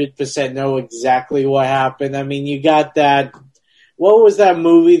to 100% know exactly what happened. I mean, you got that. What was that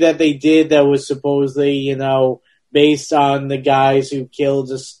movie that they did that was supposedly, based on the guys who killed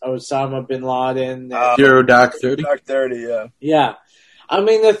Osama bin Laden? Zero Dark 30? Dark 30, yeah. Yeah. I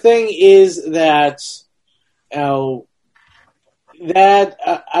mean, the thing is that, the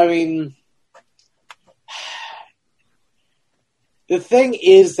thing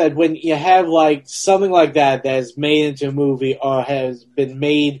is that when you have something like that is made into a movie or has been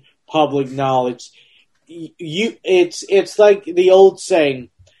made public knowledge, it's like the old saying,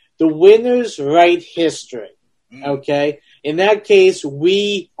 the winners write history. Okay? In that case,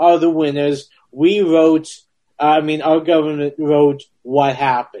 we are the winners. Our government wrote what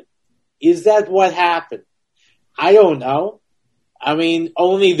happened. Is that what happened? I don't know. I mean,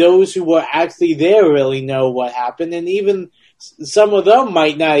 only those who were actually there really know what happened, and even some of them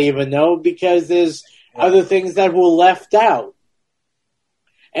might not even know because there's other things that were left out.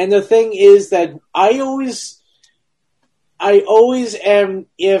 And the thing is that I always am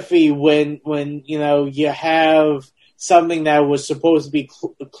iffy when you have something that was supposed to be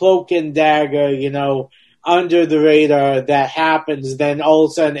cloak and dagger, under the radar that happens, then all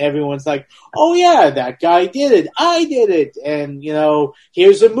of a sudden everyone's like, oh yeah, that guy did it, I did it, and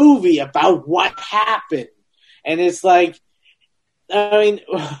here's a movie about what happened. And it's like, I mean,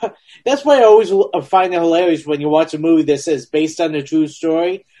 that's why I always find it hilarious when you watch a movie that says based on a true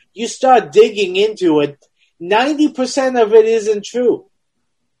story, you start digging into it, 90% of it isn't true.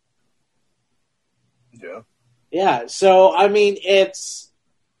 Yeah. Yeah, so I mean,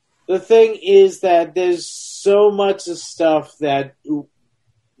 the thing is that there's so much of stuff that,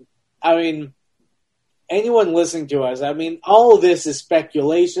 I mean, anyone listening to us, I mean, all of this is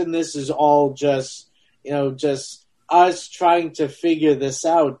speculation. This is all just us trying to figure this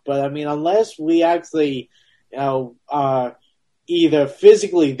out. But I mean, unless we actually, are either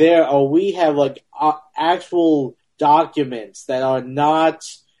physically there or we have like actual documents that are not,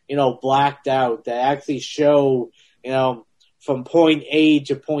 blacked out, that actually show, from point A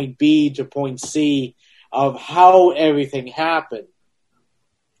to point B to point C of how everything happened.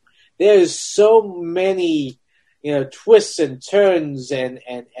 There's so many, twists and turns and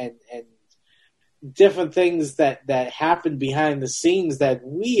different things that happen behind the scenes that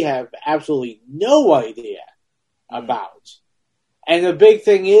we have absolutely no idea about. And the big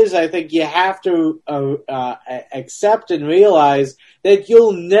thing is, I think you have to accept and realize that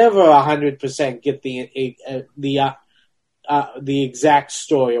you'll never 100% get the exact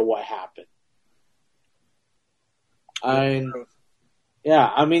story of what happened. I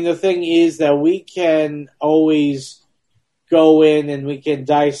mean, the thing is that we can always go in and we can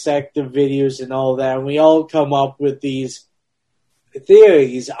dissect the videos and all that, and we all come up with these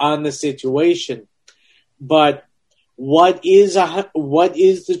theories on the situation. But what is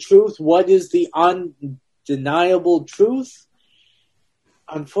the truth? What is the undeniable truth?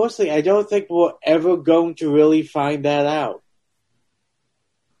 Unfortunately, I don't think we're ever going to really find that out.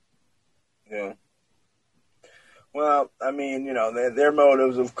 Yeah. Well, I mean, their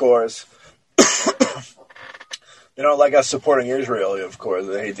motives, of course. They don't like us supporting Israel, of course.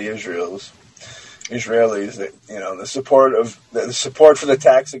 They hate the Israelis. The support for the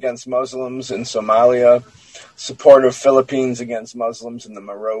attacks against Muslims in Somalia, support of Philippines against Muslims in the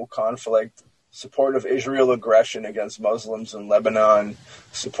Moro conflict, support of Israel aggression against Muslims in Lebanon,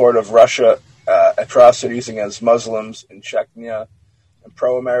 support of Russia atrocities against Muslims in Chechnya, and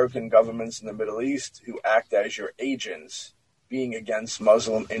pro-American governments in the Middle East who act as your agents, being against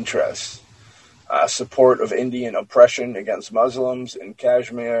Muslim interests. Support of Indian oppression against Muslims in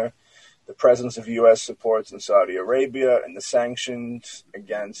Kashmir, the presence of U.S. supports in Saudi Arabia, and the sanctions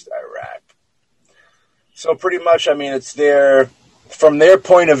against Iraq. So pretty much, I mean, it's from their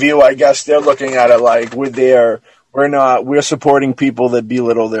point of view, I guess they're looking at it like we're supporting people that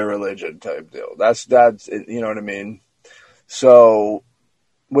belittle their religion type deal. That's you know what I mean? So,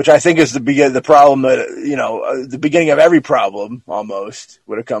 which I think is the problem that, the beginning of every problem almost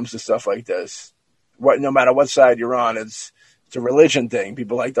when it comes to stuff like this. No matter what side you're on, it's a religion thing.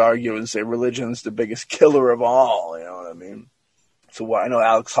 People like to argue and say religion's the biggest killer of all. You know what I mean? So I know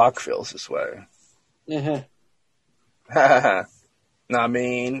Alex Hawk feels this way. Uh-huh. I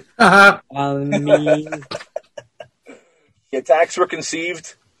mean. Uh-huh. The attacks were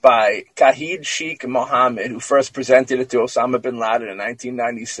conceived by Kahid Sheikh Mohammed, who first presented it to Osama bin Laden in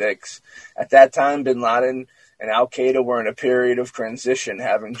 1996. At that time, bin Laden and al-Qaeda were in a period of transition,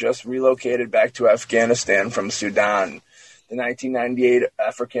 having just relocated back to Afghanistan from Sudan. The 1998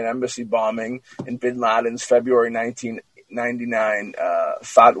 African embassy bombing and bin Laden's February 1999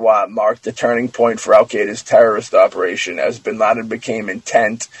 fatwa marked the turning point for al-Qaeda's terrorist operation, as bin Laden became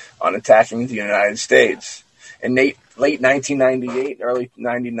intent on attacking the United States. In late 1998, early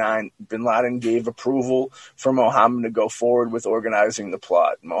 1999, bin Laden gave approval for Mohammed to go forward with organizing the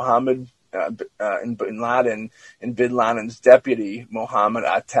plot. Mohammed and bin Laden and bin Laden's deputy, Mohammed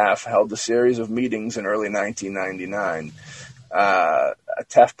Attaf, held a series of meetings in early 1999.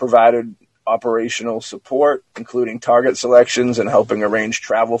 Attaf provided operational support, including target selections and helping arrange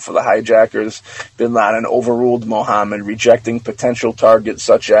travel for the hijackers. Bin Laden overruled Mohammed, rejecting potential targets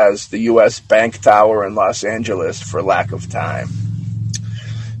such as the U.S. Bank Tower in Los Angeles for lack of time.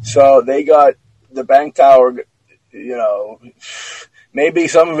 So they got the Bank Tower, maybe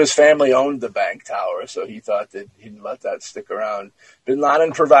some of his family owned the Bank Tower, so he thought that he'd let that stick around. Bin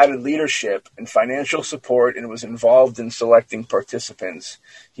Laden provided leadership and financial support and was involved in selecting participants.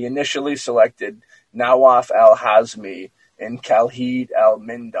 He initially selected Nawaf al-Hazmi and Khalid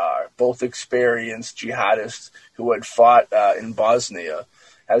al-Mindar, both experienced jihadists who had fought in Bosnia.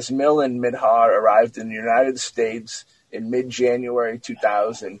 Hazmi and Mindar arrived in the United States in mid-January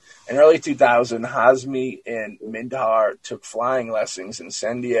 2000. In early 2000, Hazmi and Mindar took flying lessons in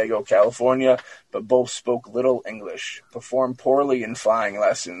San Diego, California, but both spoke little English, performed poorly in flying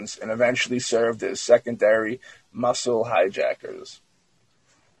lessons, and eventually served as secondary muscle hijackers.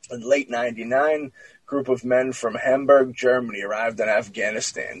 In late 1999, a group of men from Hamburg, Germany arrived in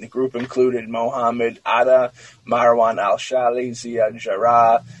Afghanistan. The group included Mohammed Atta, Marwan al-Shali, Ziad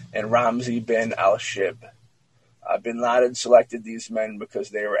Jarrah, and Ramzi bin al-Shib. Bin Laden selected these men because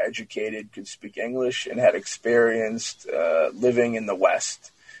they were educated, could speak English, and had experienced living in the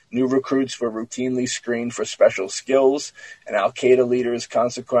West. New recruits were routinely screened for special skills, and al-Qaeda leaders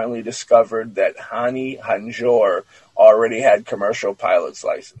consequently discovered that Hani Hanjour already had commercial pilot's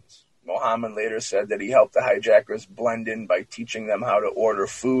license. Mohammed later said that he helped the hijackers blend in by teaching them how to order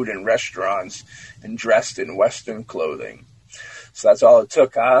food in restaurants and dressed in Western clothing. So that's all it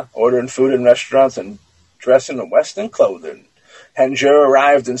took, huh? Ordering food in restaurants and dressing in Western clothing. Hanjour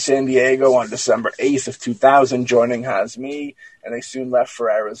arrived in San Diego on December 8th of 2000, joining Hazmi, and they soon left for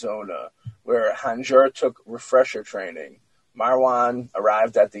Arizona, where Hanjour took refresher training. Marwan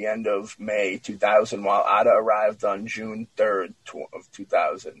arrived at the end of May 2000, while Atta arrived on June 3rd of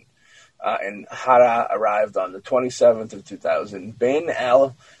 2000. And Hara arrived on the 27th of 2000. Bin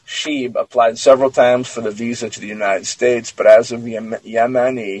al-Shib applied several times for the visa to the United States, but as of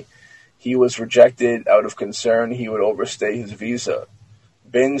Yemeni, he was rejected out of concern he would overstay his visa.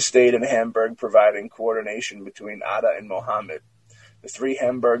 Bin stayed in Hamburg, providing coordination between Atta and Mohammed. The 3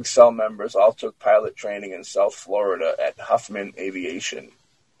 Hamburg cell members all took pilot training in South Florida at Huffman Aviation.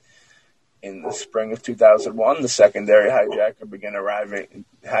 In the spring of 2001, the secondary hijackers began arriving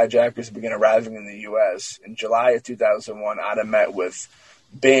in the U.S. In July of 2001, Atta met with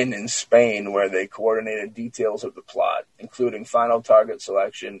Bin in Spain, where they coordinated details of the plot, including final target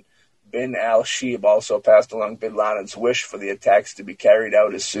selection. Bin al-Shib also passed along bin Laden's wish for the attacks to be carried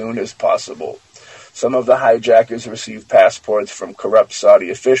out as soon as possible. Some of the hijackers received passports from corrupt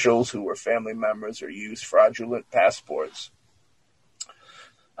Saudi officials who were family members or used fraudulent passports.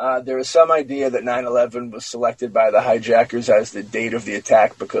 There is some idea that 9/11 was selected by the hijackers as the date of the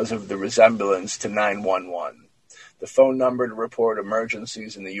attack because of the resemblance to 911, the phone number to report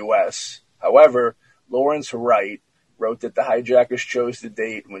emergencies in the U.S. However, Lawrence Wright wrote that the hijackers chose the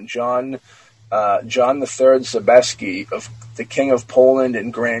date when John III Sobieski, of the King of Poland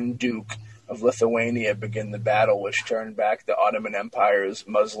and Grand Duke of Lithuania, began the battle which turned back the Ottoman Empire's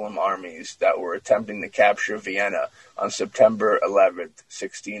Muslim armies that were attempting to capture Vienna on September 11th,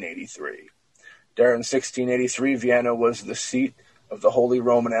 1683. During 1683, Vienna was the seat of the Holy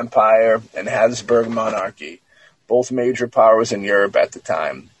Roman Empire and Habsburg monarchy, both major powers in Europe at the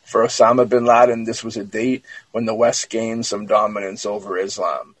time. For Osama bin Laden, this was a date when the West gained some dominance over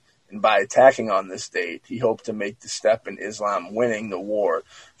Islam. And by attacking on this date, he hoped to make the step in Islam winning the war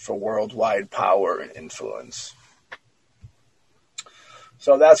for worldwide power and influence.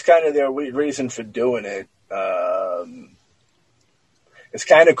 So that's kind of their reason for doing it. It's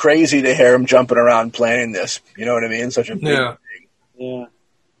kind of crazy to hear him jumping around planning this. You know what I mean? Such a big thing. Yeah.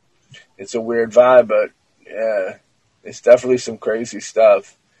 It's a weird vibe, but yeah, it's definitely some crazy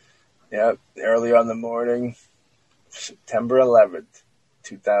stuff. Yeah, early on the morning, September 11th.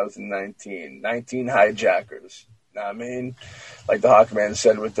 2019, 19 hijackers. Know what I mean? Like the Hawkman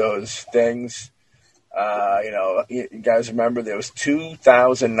said with those things, you guys remember there was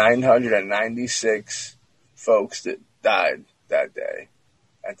 2,996 folks that died that day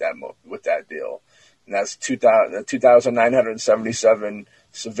at that with that deal. And that's 2,977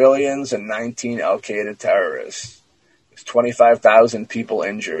 civilians and 19 al-Qaeda terrorists. There's 25,000 people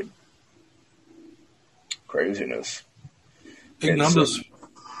injured. Craziness. Big numbers.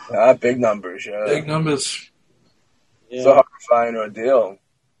 Big numbers, yeah. Big numbers. It's a horrifying ordeal.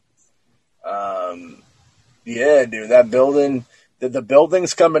 Yeah, dude, that building, the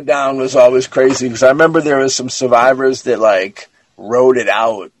buildings coming down was always crazy because I remember there was some survivors that, like, rode it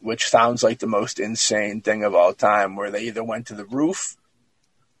out, which sounds like the most insane thing of all time, where they either went to the roof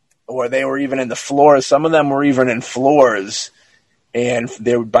or they were even in the floors. Some of them were even in floors, and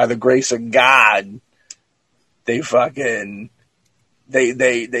they were, by the grace of God, they fucking...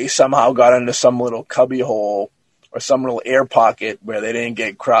 They somehow got into some little cubby hole or some little air pocket where they didn't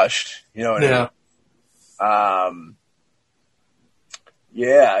get crushed. You know what I mean?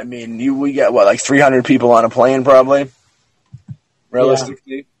 Yeah, I mean, we got, like 300 people on a plane probably,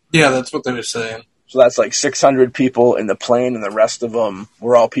 realistically? Yeah, that's what they were saying. So that's like 600 people in the plane, and the rest of them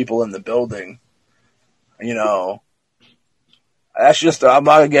were all people in the building. You know, that's just, I'm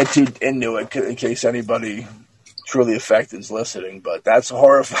not going to get too into it in case anybody truly affected is listening, but that's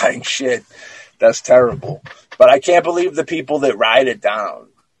horrifying shit. That's terrible. But I can't believe the people that ride it down.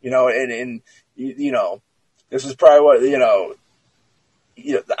 You know, and you know, this is probably what,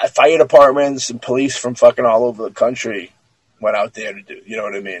 fire departments and police from fucking all over the country went out there to do, you know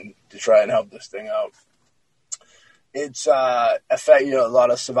what I mean, to try and help this thing out. It's affect, a lot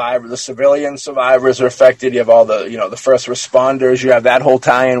of survivors. The civilian survivors are affected. You have all the, the first responders. You have that whole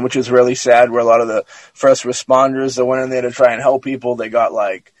tie-in, which is really sad, where a lot of the first responders that went in there to try and help people, they got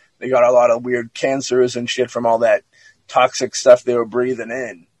a lot of weird cancers and shit from all that toxic stuff they were breathing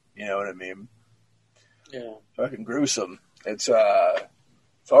in. You know what I mean? Yeah. Fucking gruesome. It's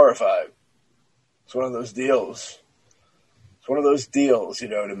horrifying. It's one of those deals. It's one of those deals, you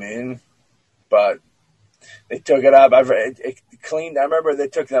know what I mean? But they took it up. It cleaned. I remember they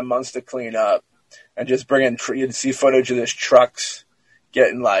took them months to clean up and just bring in. You'd see footage of this trucks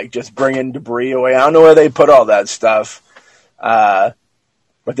getting just bringing debris away. I don't know where they put all that stuff. But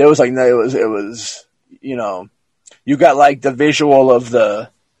there was it was you got the visual of the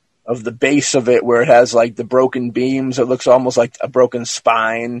base of it where it has the broken beams. It looks almost like a broken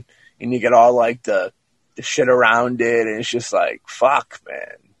spine, and you get all the shit around it, and it's just fuck,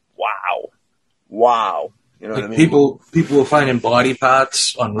 man. Wow. You know what I mean? People were finding body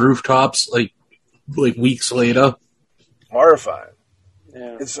parts on rooftops like weeks later. Horrifying.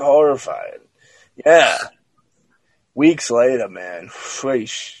 Yeah. It's horrifying. Yeah. Weeks later, man.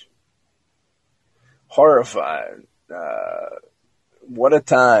 Sheesh. Horrifying. What a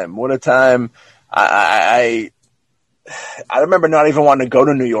time. What a time. I remember not even wanting to go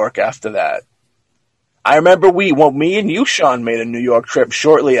to New York after that. I remember me and you, Sean, made a New York trip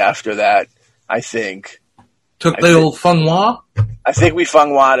shortly after that, I think. Took the old Fung Hua? I think we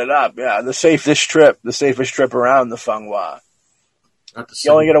Fung Hua'd it up. Yeah, the safest trip around the Fung Hua.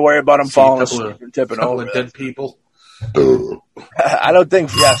 You only got to worry about them falling asleep and tipping over. Of dead people. I don't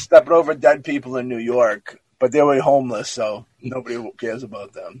think, stepping over dead people in New York, but they were homeless, so nobody cares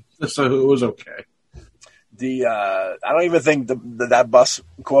about them. So it was okay. I don't even think that bus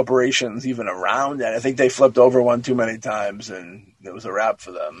corporation's even around yet. I think they flipped over one too many times, and it was a wrap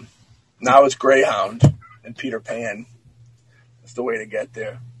for them. Now it's Greyhound and Peter Pan. That's the way to get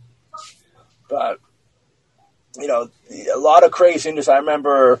there. But, a lot of craziness.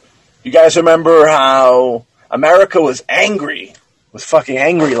 You guys remember how America was fucking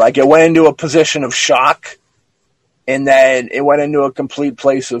angry. It went into a position of shock, and then it went into a complete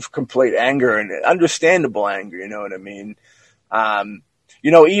place of complete anger and understandable anger. You know what I mean?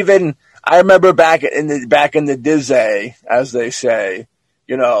 Even I remember back in the Dizzy, as they say,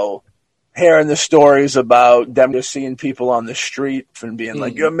 hearing the stories about them just seeing people on the street and being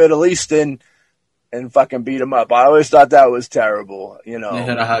you're Middle Eastern, and fucking beat them up. I always thought that was terrible. They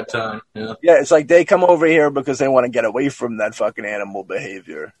had a hard time. Yeah. Yeah, it's they come over here because they want to get away from that fucking animal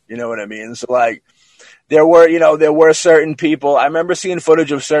behavior. You know what I mean? So there were certain people. I remember seeing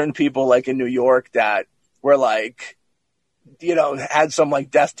footage of certain people in New York that were had some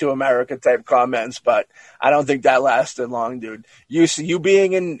death to America type comments, but I don't think that lasted long, dude. You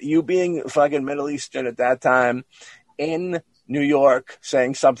being fucking Middle Eastern at that time in New York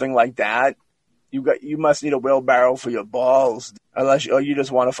saying something like that, you must need a wheelbarrow for your balls, unless you just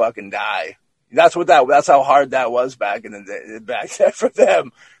want to fucking die. That's how hard that was back in the day, back then for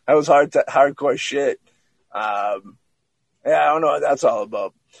them. That was hardcore shit. I don't know what that's all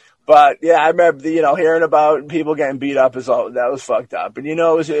about. But yeah, I remember hearing about people getting beat up that was fucked up. And it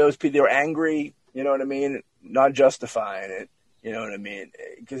was they were angry, you know what I mean? Not justifying it, you know what I mean?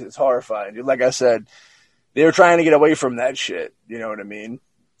 Because it's horrifying. Like I said, they were trying to get away from that shit, you know what I mean?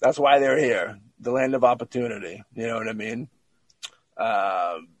 That's why they're here. The land of opportunity, you know what I mean?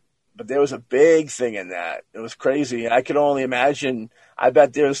 But there was a big thing in that. It was crazy. I could only imagine. I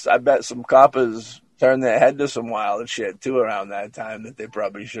bet some coppers turned their head to some wild shit too around that time that they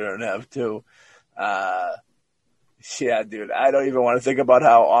probably shouldn't have too. Yeah, dude, I don't even want to think about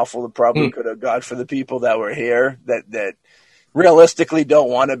how awful it probably could have got for the people that were here that realistically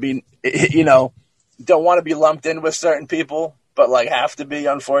don't want to be, don't want to be lumped in with certain people, but have to be,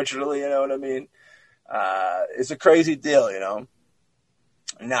 unfortunately, you know what I mean? It's a crazy deal,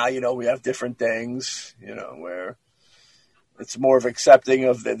 Now, we have different things, where it's more of accepting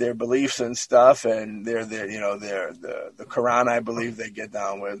of their beliefs and stuff, and the Quran, I believe they get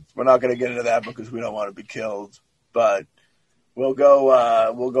down with. We're not going to get into that because we don't want to be killed, but we'll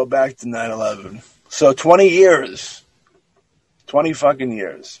go back to 9/11. So 20 years, 20 fucking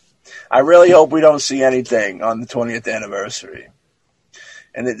years. I really hope we don't see anything on the 20th anniversary.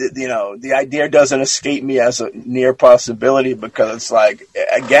 And the idea doesn't escape me as a near possibility, because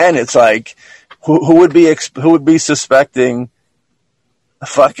it's who would be suspecting a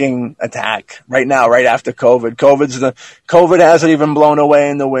fucking attack right now, right after COVID? COVID hasn't even blown away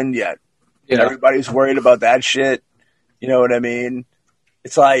in the wind yet. Yeah. Everybody's worried about that shit. You know what I mean?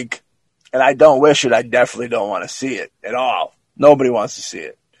 It's and I don't wish it. I definitely don't want to see it at all. Nobody wants to see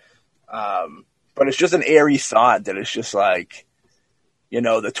it. But it's just an airy thought that it's just the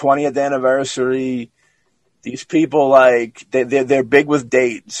 20th anniversary, these people, they're big with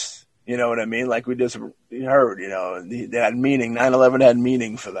dates. You know what I mean? We just heard, they had meaning. 9/11 had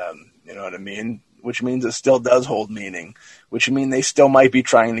meaning for them. You know what I mean? Which means it still does hold meaning, which means they still might be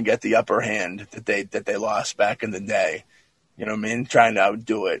trying to get the upper hand that they lost back in the day. You know what I mean? Trying to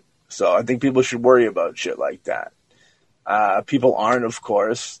outdo it. So I think people should worry about shit like that. People aren't, of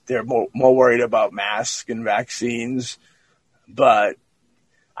course. They're more worried about masks and vaccines. But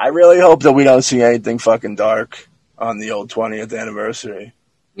I really hope that we don't see anything fucking dark on the old 20th anniversary.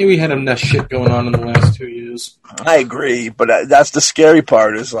 Yeah, we had enough shit going on in the last 2 years. I agree, but that's the scary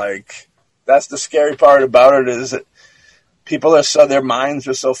part. That's the scary part about it is that people their minds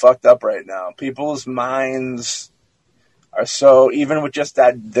are so fucked up right now. People's minds are so, even with just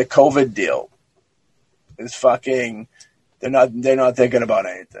the COVID deal, is fucking. They're not thinking about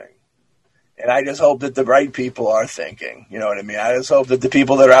anything. And I just hope that the right people are thinking. You know what I mean? I just hope that the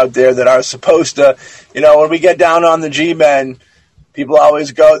people that are out there that are supposed to, when we get down on the G-men, people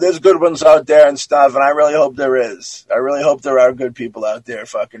always go, there's good ones out there and stuff, and I really hope there is. I really hope there are good people out there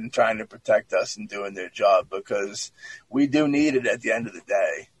fucking trying to protect us and doing their job, because we do need it at the end of the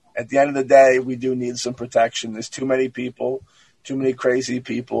day. At the end of the day, we do need some protection. There's too many people, too many crazy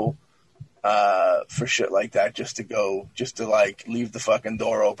people for shit like that just to like leave the fucking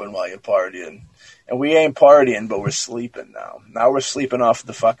door open while you're partying. And we ain't partying, but we're sleeping now. Now we're sleeping off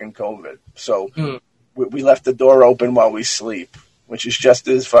the fucking COVID. So we left the door open while we sleep, which is just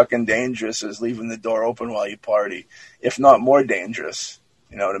as fucking dangerous as leaving the door open while you party, if not more dangerous.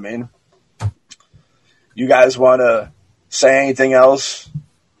 You know what I mean? You guys want to say anything else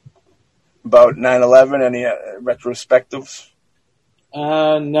about 9/11? Any retrospectives?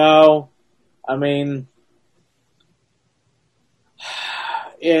 No. I mean,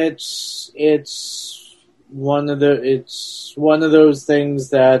 it's one of those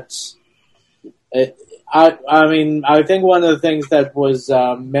things that I think one of the things that was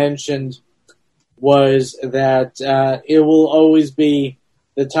mentioned was that it will always be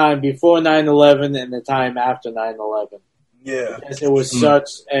the time before 9/11 and the time after 9/11. Yeah, because it was such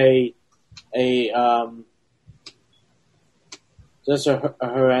a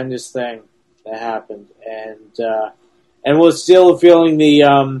horrendous thing that happened, and we're still feeling the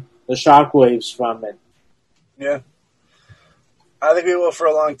shockwaves from it. Yeah, I think we will for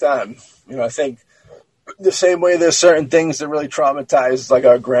a long time. I think the same way there's certain things that really traumatize like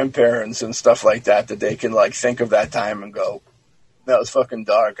our grandparents and stuff like that they can like think of that time and go, that was fucking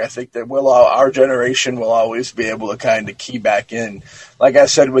dark. I think that our generation will always be able to kind of key back in. Like I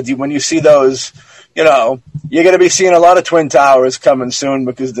said, when you see those, you're going to be seeing a lot of Twin Towers coming soon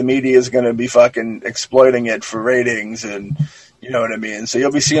because the media is going to be fucking exploiting it for ratings, and you know what I mean? So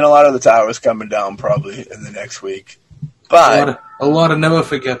you'll be seeing a lot of the towers coming down probably in the next week. But a lot of Never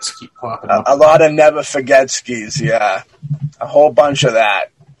Forget Ski popping up. A lot of Never Forget Skis, yeah. A whole bunch of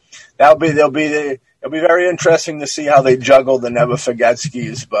that. It'll be very interesting to see how they juggle the Never Forget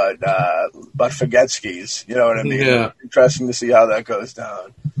Skis, but Forget Skis. You know what I mean? Yeah. Interesting to see how that goes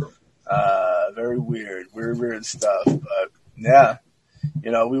down. Very weird stuff. But yeah,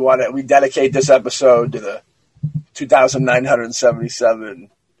 we dedicate this episode to the 2,977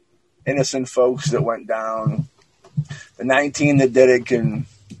 innocent folks that went down. The 19 that did it can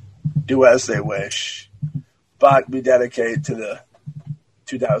do as they wish, but we dedicate to the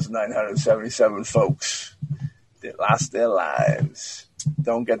 2,977 folks that lost their lives,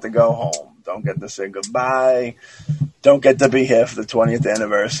 don't get to go home, don't get to say goodbye, don't get to be here for the 20th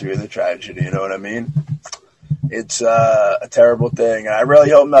anniversary of the tragedy. You know what I mean? It's a terrible thing, and I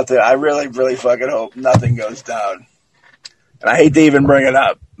really hope nothing. I really, really fucking hope nothing goes down. And I hate to even bring it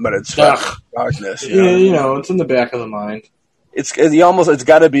up, but it's fucking darkness. Yeah, it's in the back of the mind. It's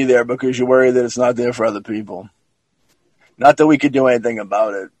got to be there because you worry that it's not there for other people. Not that we could do anything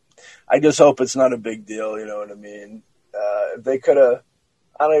about it. I just hope it's not a big deal. You know what I mean? If they could have,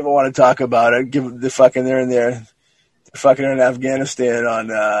 I don't even want to talk about it. Give the fucking they're fucking in Afghanistan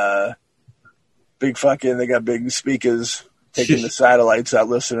on big fucking. They got big speakers taking the satellites out,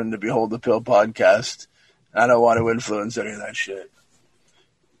 listening to Behold the Pill podcast. I don't want to influence any of that shit.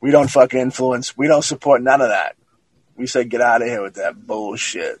 We don't fucking influence. We don't support none of that. We say get out of here with that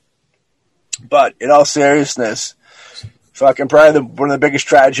bullshit. But in all seriousness, fucking probably one of the biggest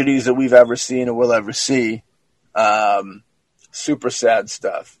tragedies that we've ever seen or will ever see. Super sad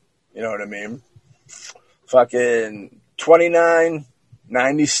stuff. You know what I mean? Fucking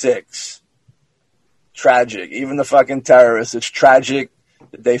 29/96. Tragic. Even the fucking terrorists, it's tragic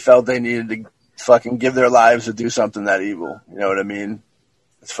that they felt they needed to fucking give their lives to do something that evil. You know what I mean?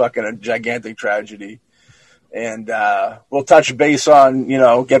 It's fucking a gigantic tragedy. And we'll touch base on,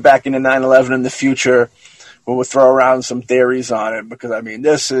 get back into 9/11 in the future. We'll throw around some theories on it because,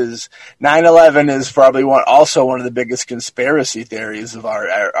 9/11 is probably one of the biggest conspiracy theories of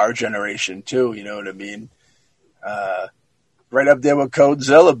our generation, too. You know what I mean? Right up there with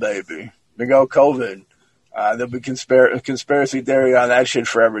Codzilla, baby. Big old COVID. There'll be conspiracy theory on that shit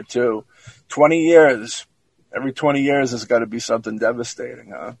forever, too. 20 years. Every 20 years there's got to be something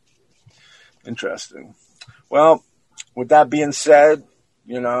devastating, huh? Interesting. Well, with that being said,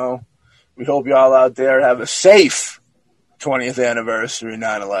 we hope you all out there have a safe 20th anniversary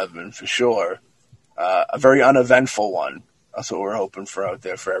 9/11 for sure. A very uneventful one. That's what we're hoping for out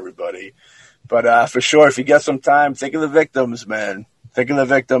there for everybody. But for sure, if you get some time, think of the victims, man. Think of the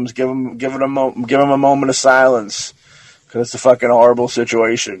victims. Give them a moment of silence, because it's a fucking horrible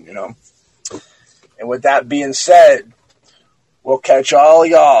situation, And with that being said, we'll catch all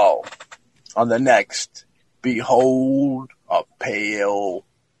y'all on the next Behold a Pale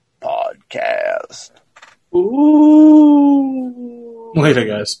podcast. Ooh. Later,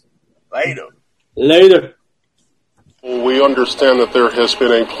 guys. Later. We understand that there has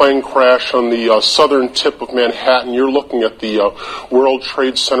been a plane crash on the southern tip of Manhattan. You're looking at the World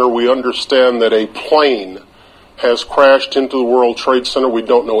Trade Center. We understand that a plane has crashed into the World Trade Center. We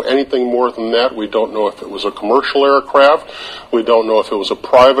don't know anything more than that. We don't know if it was a commercial aircraft. We don't know if it was a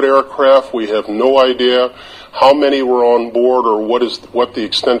private aircraft. We have no idea how many were on board or what the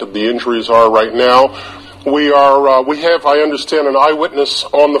extent of the injuries are right now. We have, I understand, an eyewitness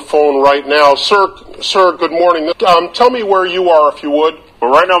on the phone right now. Sir, good morning. Tell me where you are, if you would. Well,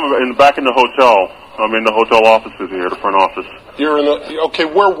 right now I'm back in the hotel. I'm in the hotel offices here, the front office. You're in okay,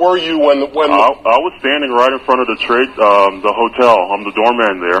 where were you when I was standing right in front of the hotel. I'm the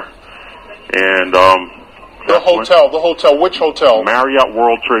doorman there. And, The hotel. Which hotel? Marriott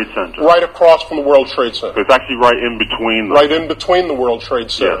World Trade Center. Right across from the World Trade Center. It's actually right in between them. Right in between the World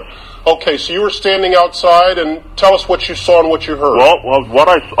Trade Center. Yes. Okay, so you were standing outside, and tell us what you saw and what you heard. Well, what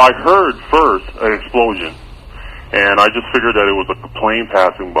I heard first, an explosion. And I just figured that it was a plane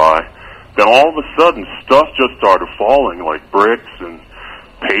passing by. Then all of a sudden, stuff just started falling, like bricks and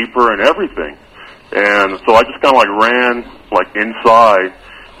paper and everything. And so I just kind of ran inside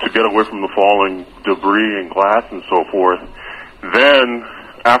to get away from the falling debris and glass and so forth. Then,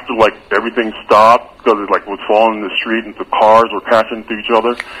 after everything stopped, because it was falling in the street and the cars were crashing into each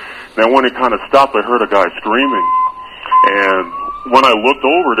other, then when it kind of stopped, I heard a guy screaming. And when I looked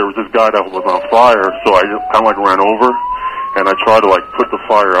over, there was this guy that was on fire, so I just kind of ran over, and I tried to put the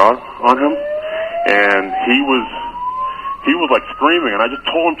fire out on him, and he was screaming, and I just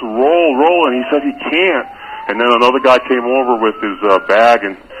told him to roll, and he said he can't. And then another guy came over with his bag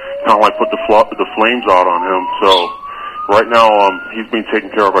and kind of put the flames out on him. So right now he's being taken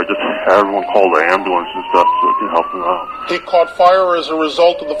care of. I just had everyone call the ambulance and stuff so it can help him out. He caught fire as a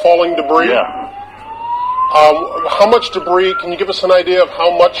result of the falling debris? Yeah. How much debris? Can you give us an idea of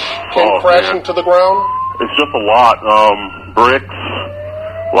how much came crashing to the ground? It's just a lot. Bricks,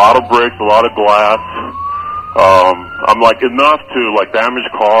 a lot of bricks, a lot of glass. Enough to damage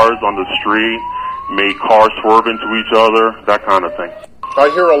cars on the street, make cars swerve into each other, that kind of thing. I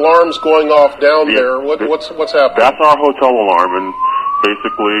hear alarms going off down there. What's happening? That's our hotel alarm, and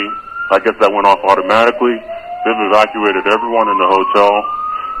basically, I guess that went off automatically. They've evacuated everyone in the hotel.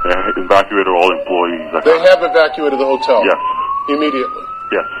 They evacuated all employees. They have evacuated the hotel? Yes. Immediately?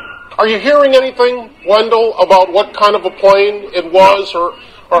 Yes. Are you hearing anything, Wendell, about what kind of a plane it was, no.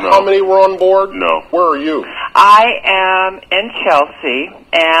 or how many were on board? No. Where are you? I am in Chelsea,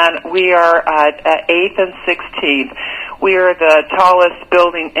 and we are at 8th and 16th. We are the tallest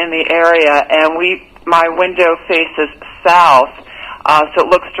building in the area, and my window faces south, so it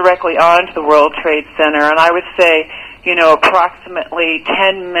looks directly onto the World Trade Center. And I would say, approximately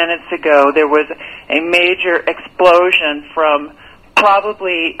 10 minutes ago, there was a major explosion from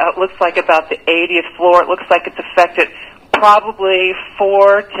probably, it looks like about the 80th floor. It looks like it's affected probably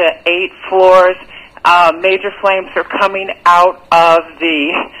 4 to 8 floors. Major flames are coming out of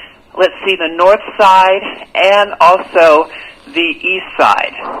the north side and also the east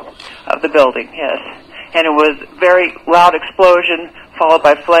side of the building, yes. And it was very loud explosion followed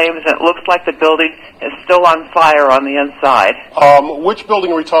by flames, and it looks like the building is still on fire on the inside. Which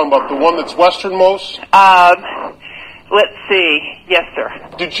building are we talking about? The one that's westernmost? Let's see. Yes, sir.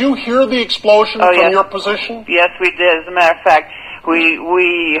 Did you hear the explosion from your position? Yes, we did. As a matter of fact,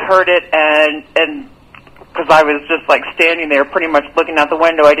 we heard it, and because I was just standing there pretty much looking out the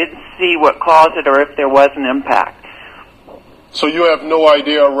window, I didn't see what caused it or if there was an impact. So you have no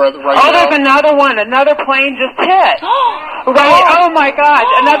idea right now? Oh, there's another one. Another plane just hit. Right. Oh, my God.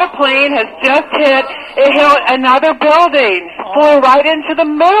 Another plane has just hit. It hit another building. Flew right into the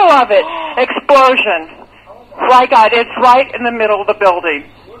middle of it. Explosion. My God, it's right in the middle of the building.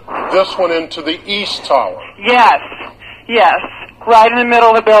 This one into the east tower? Yes. Right in the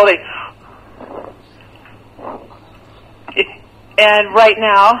middle of the building. And right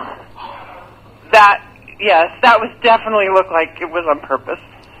now, that yes, that was definitely looked like it was on purpose.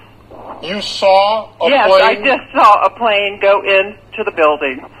 You saw a plane? Yes, I just saw a plane go into the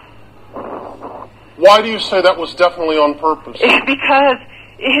building. Why do you say that was definitely on purpose? Because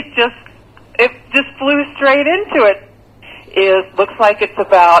it just flew straight into it. It looks like it's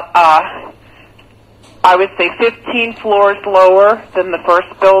about, I would say 15 floors lower than the first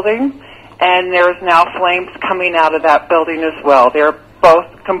building, and there's now flames coming out of that building as well. They're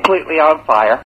both completely on fire.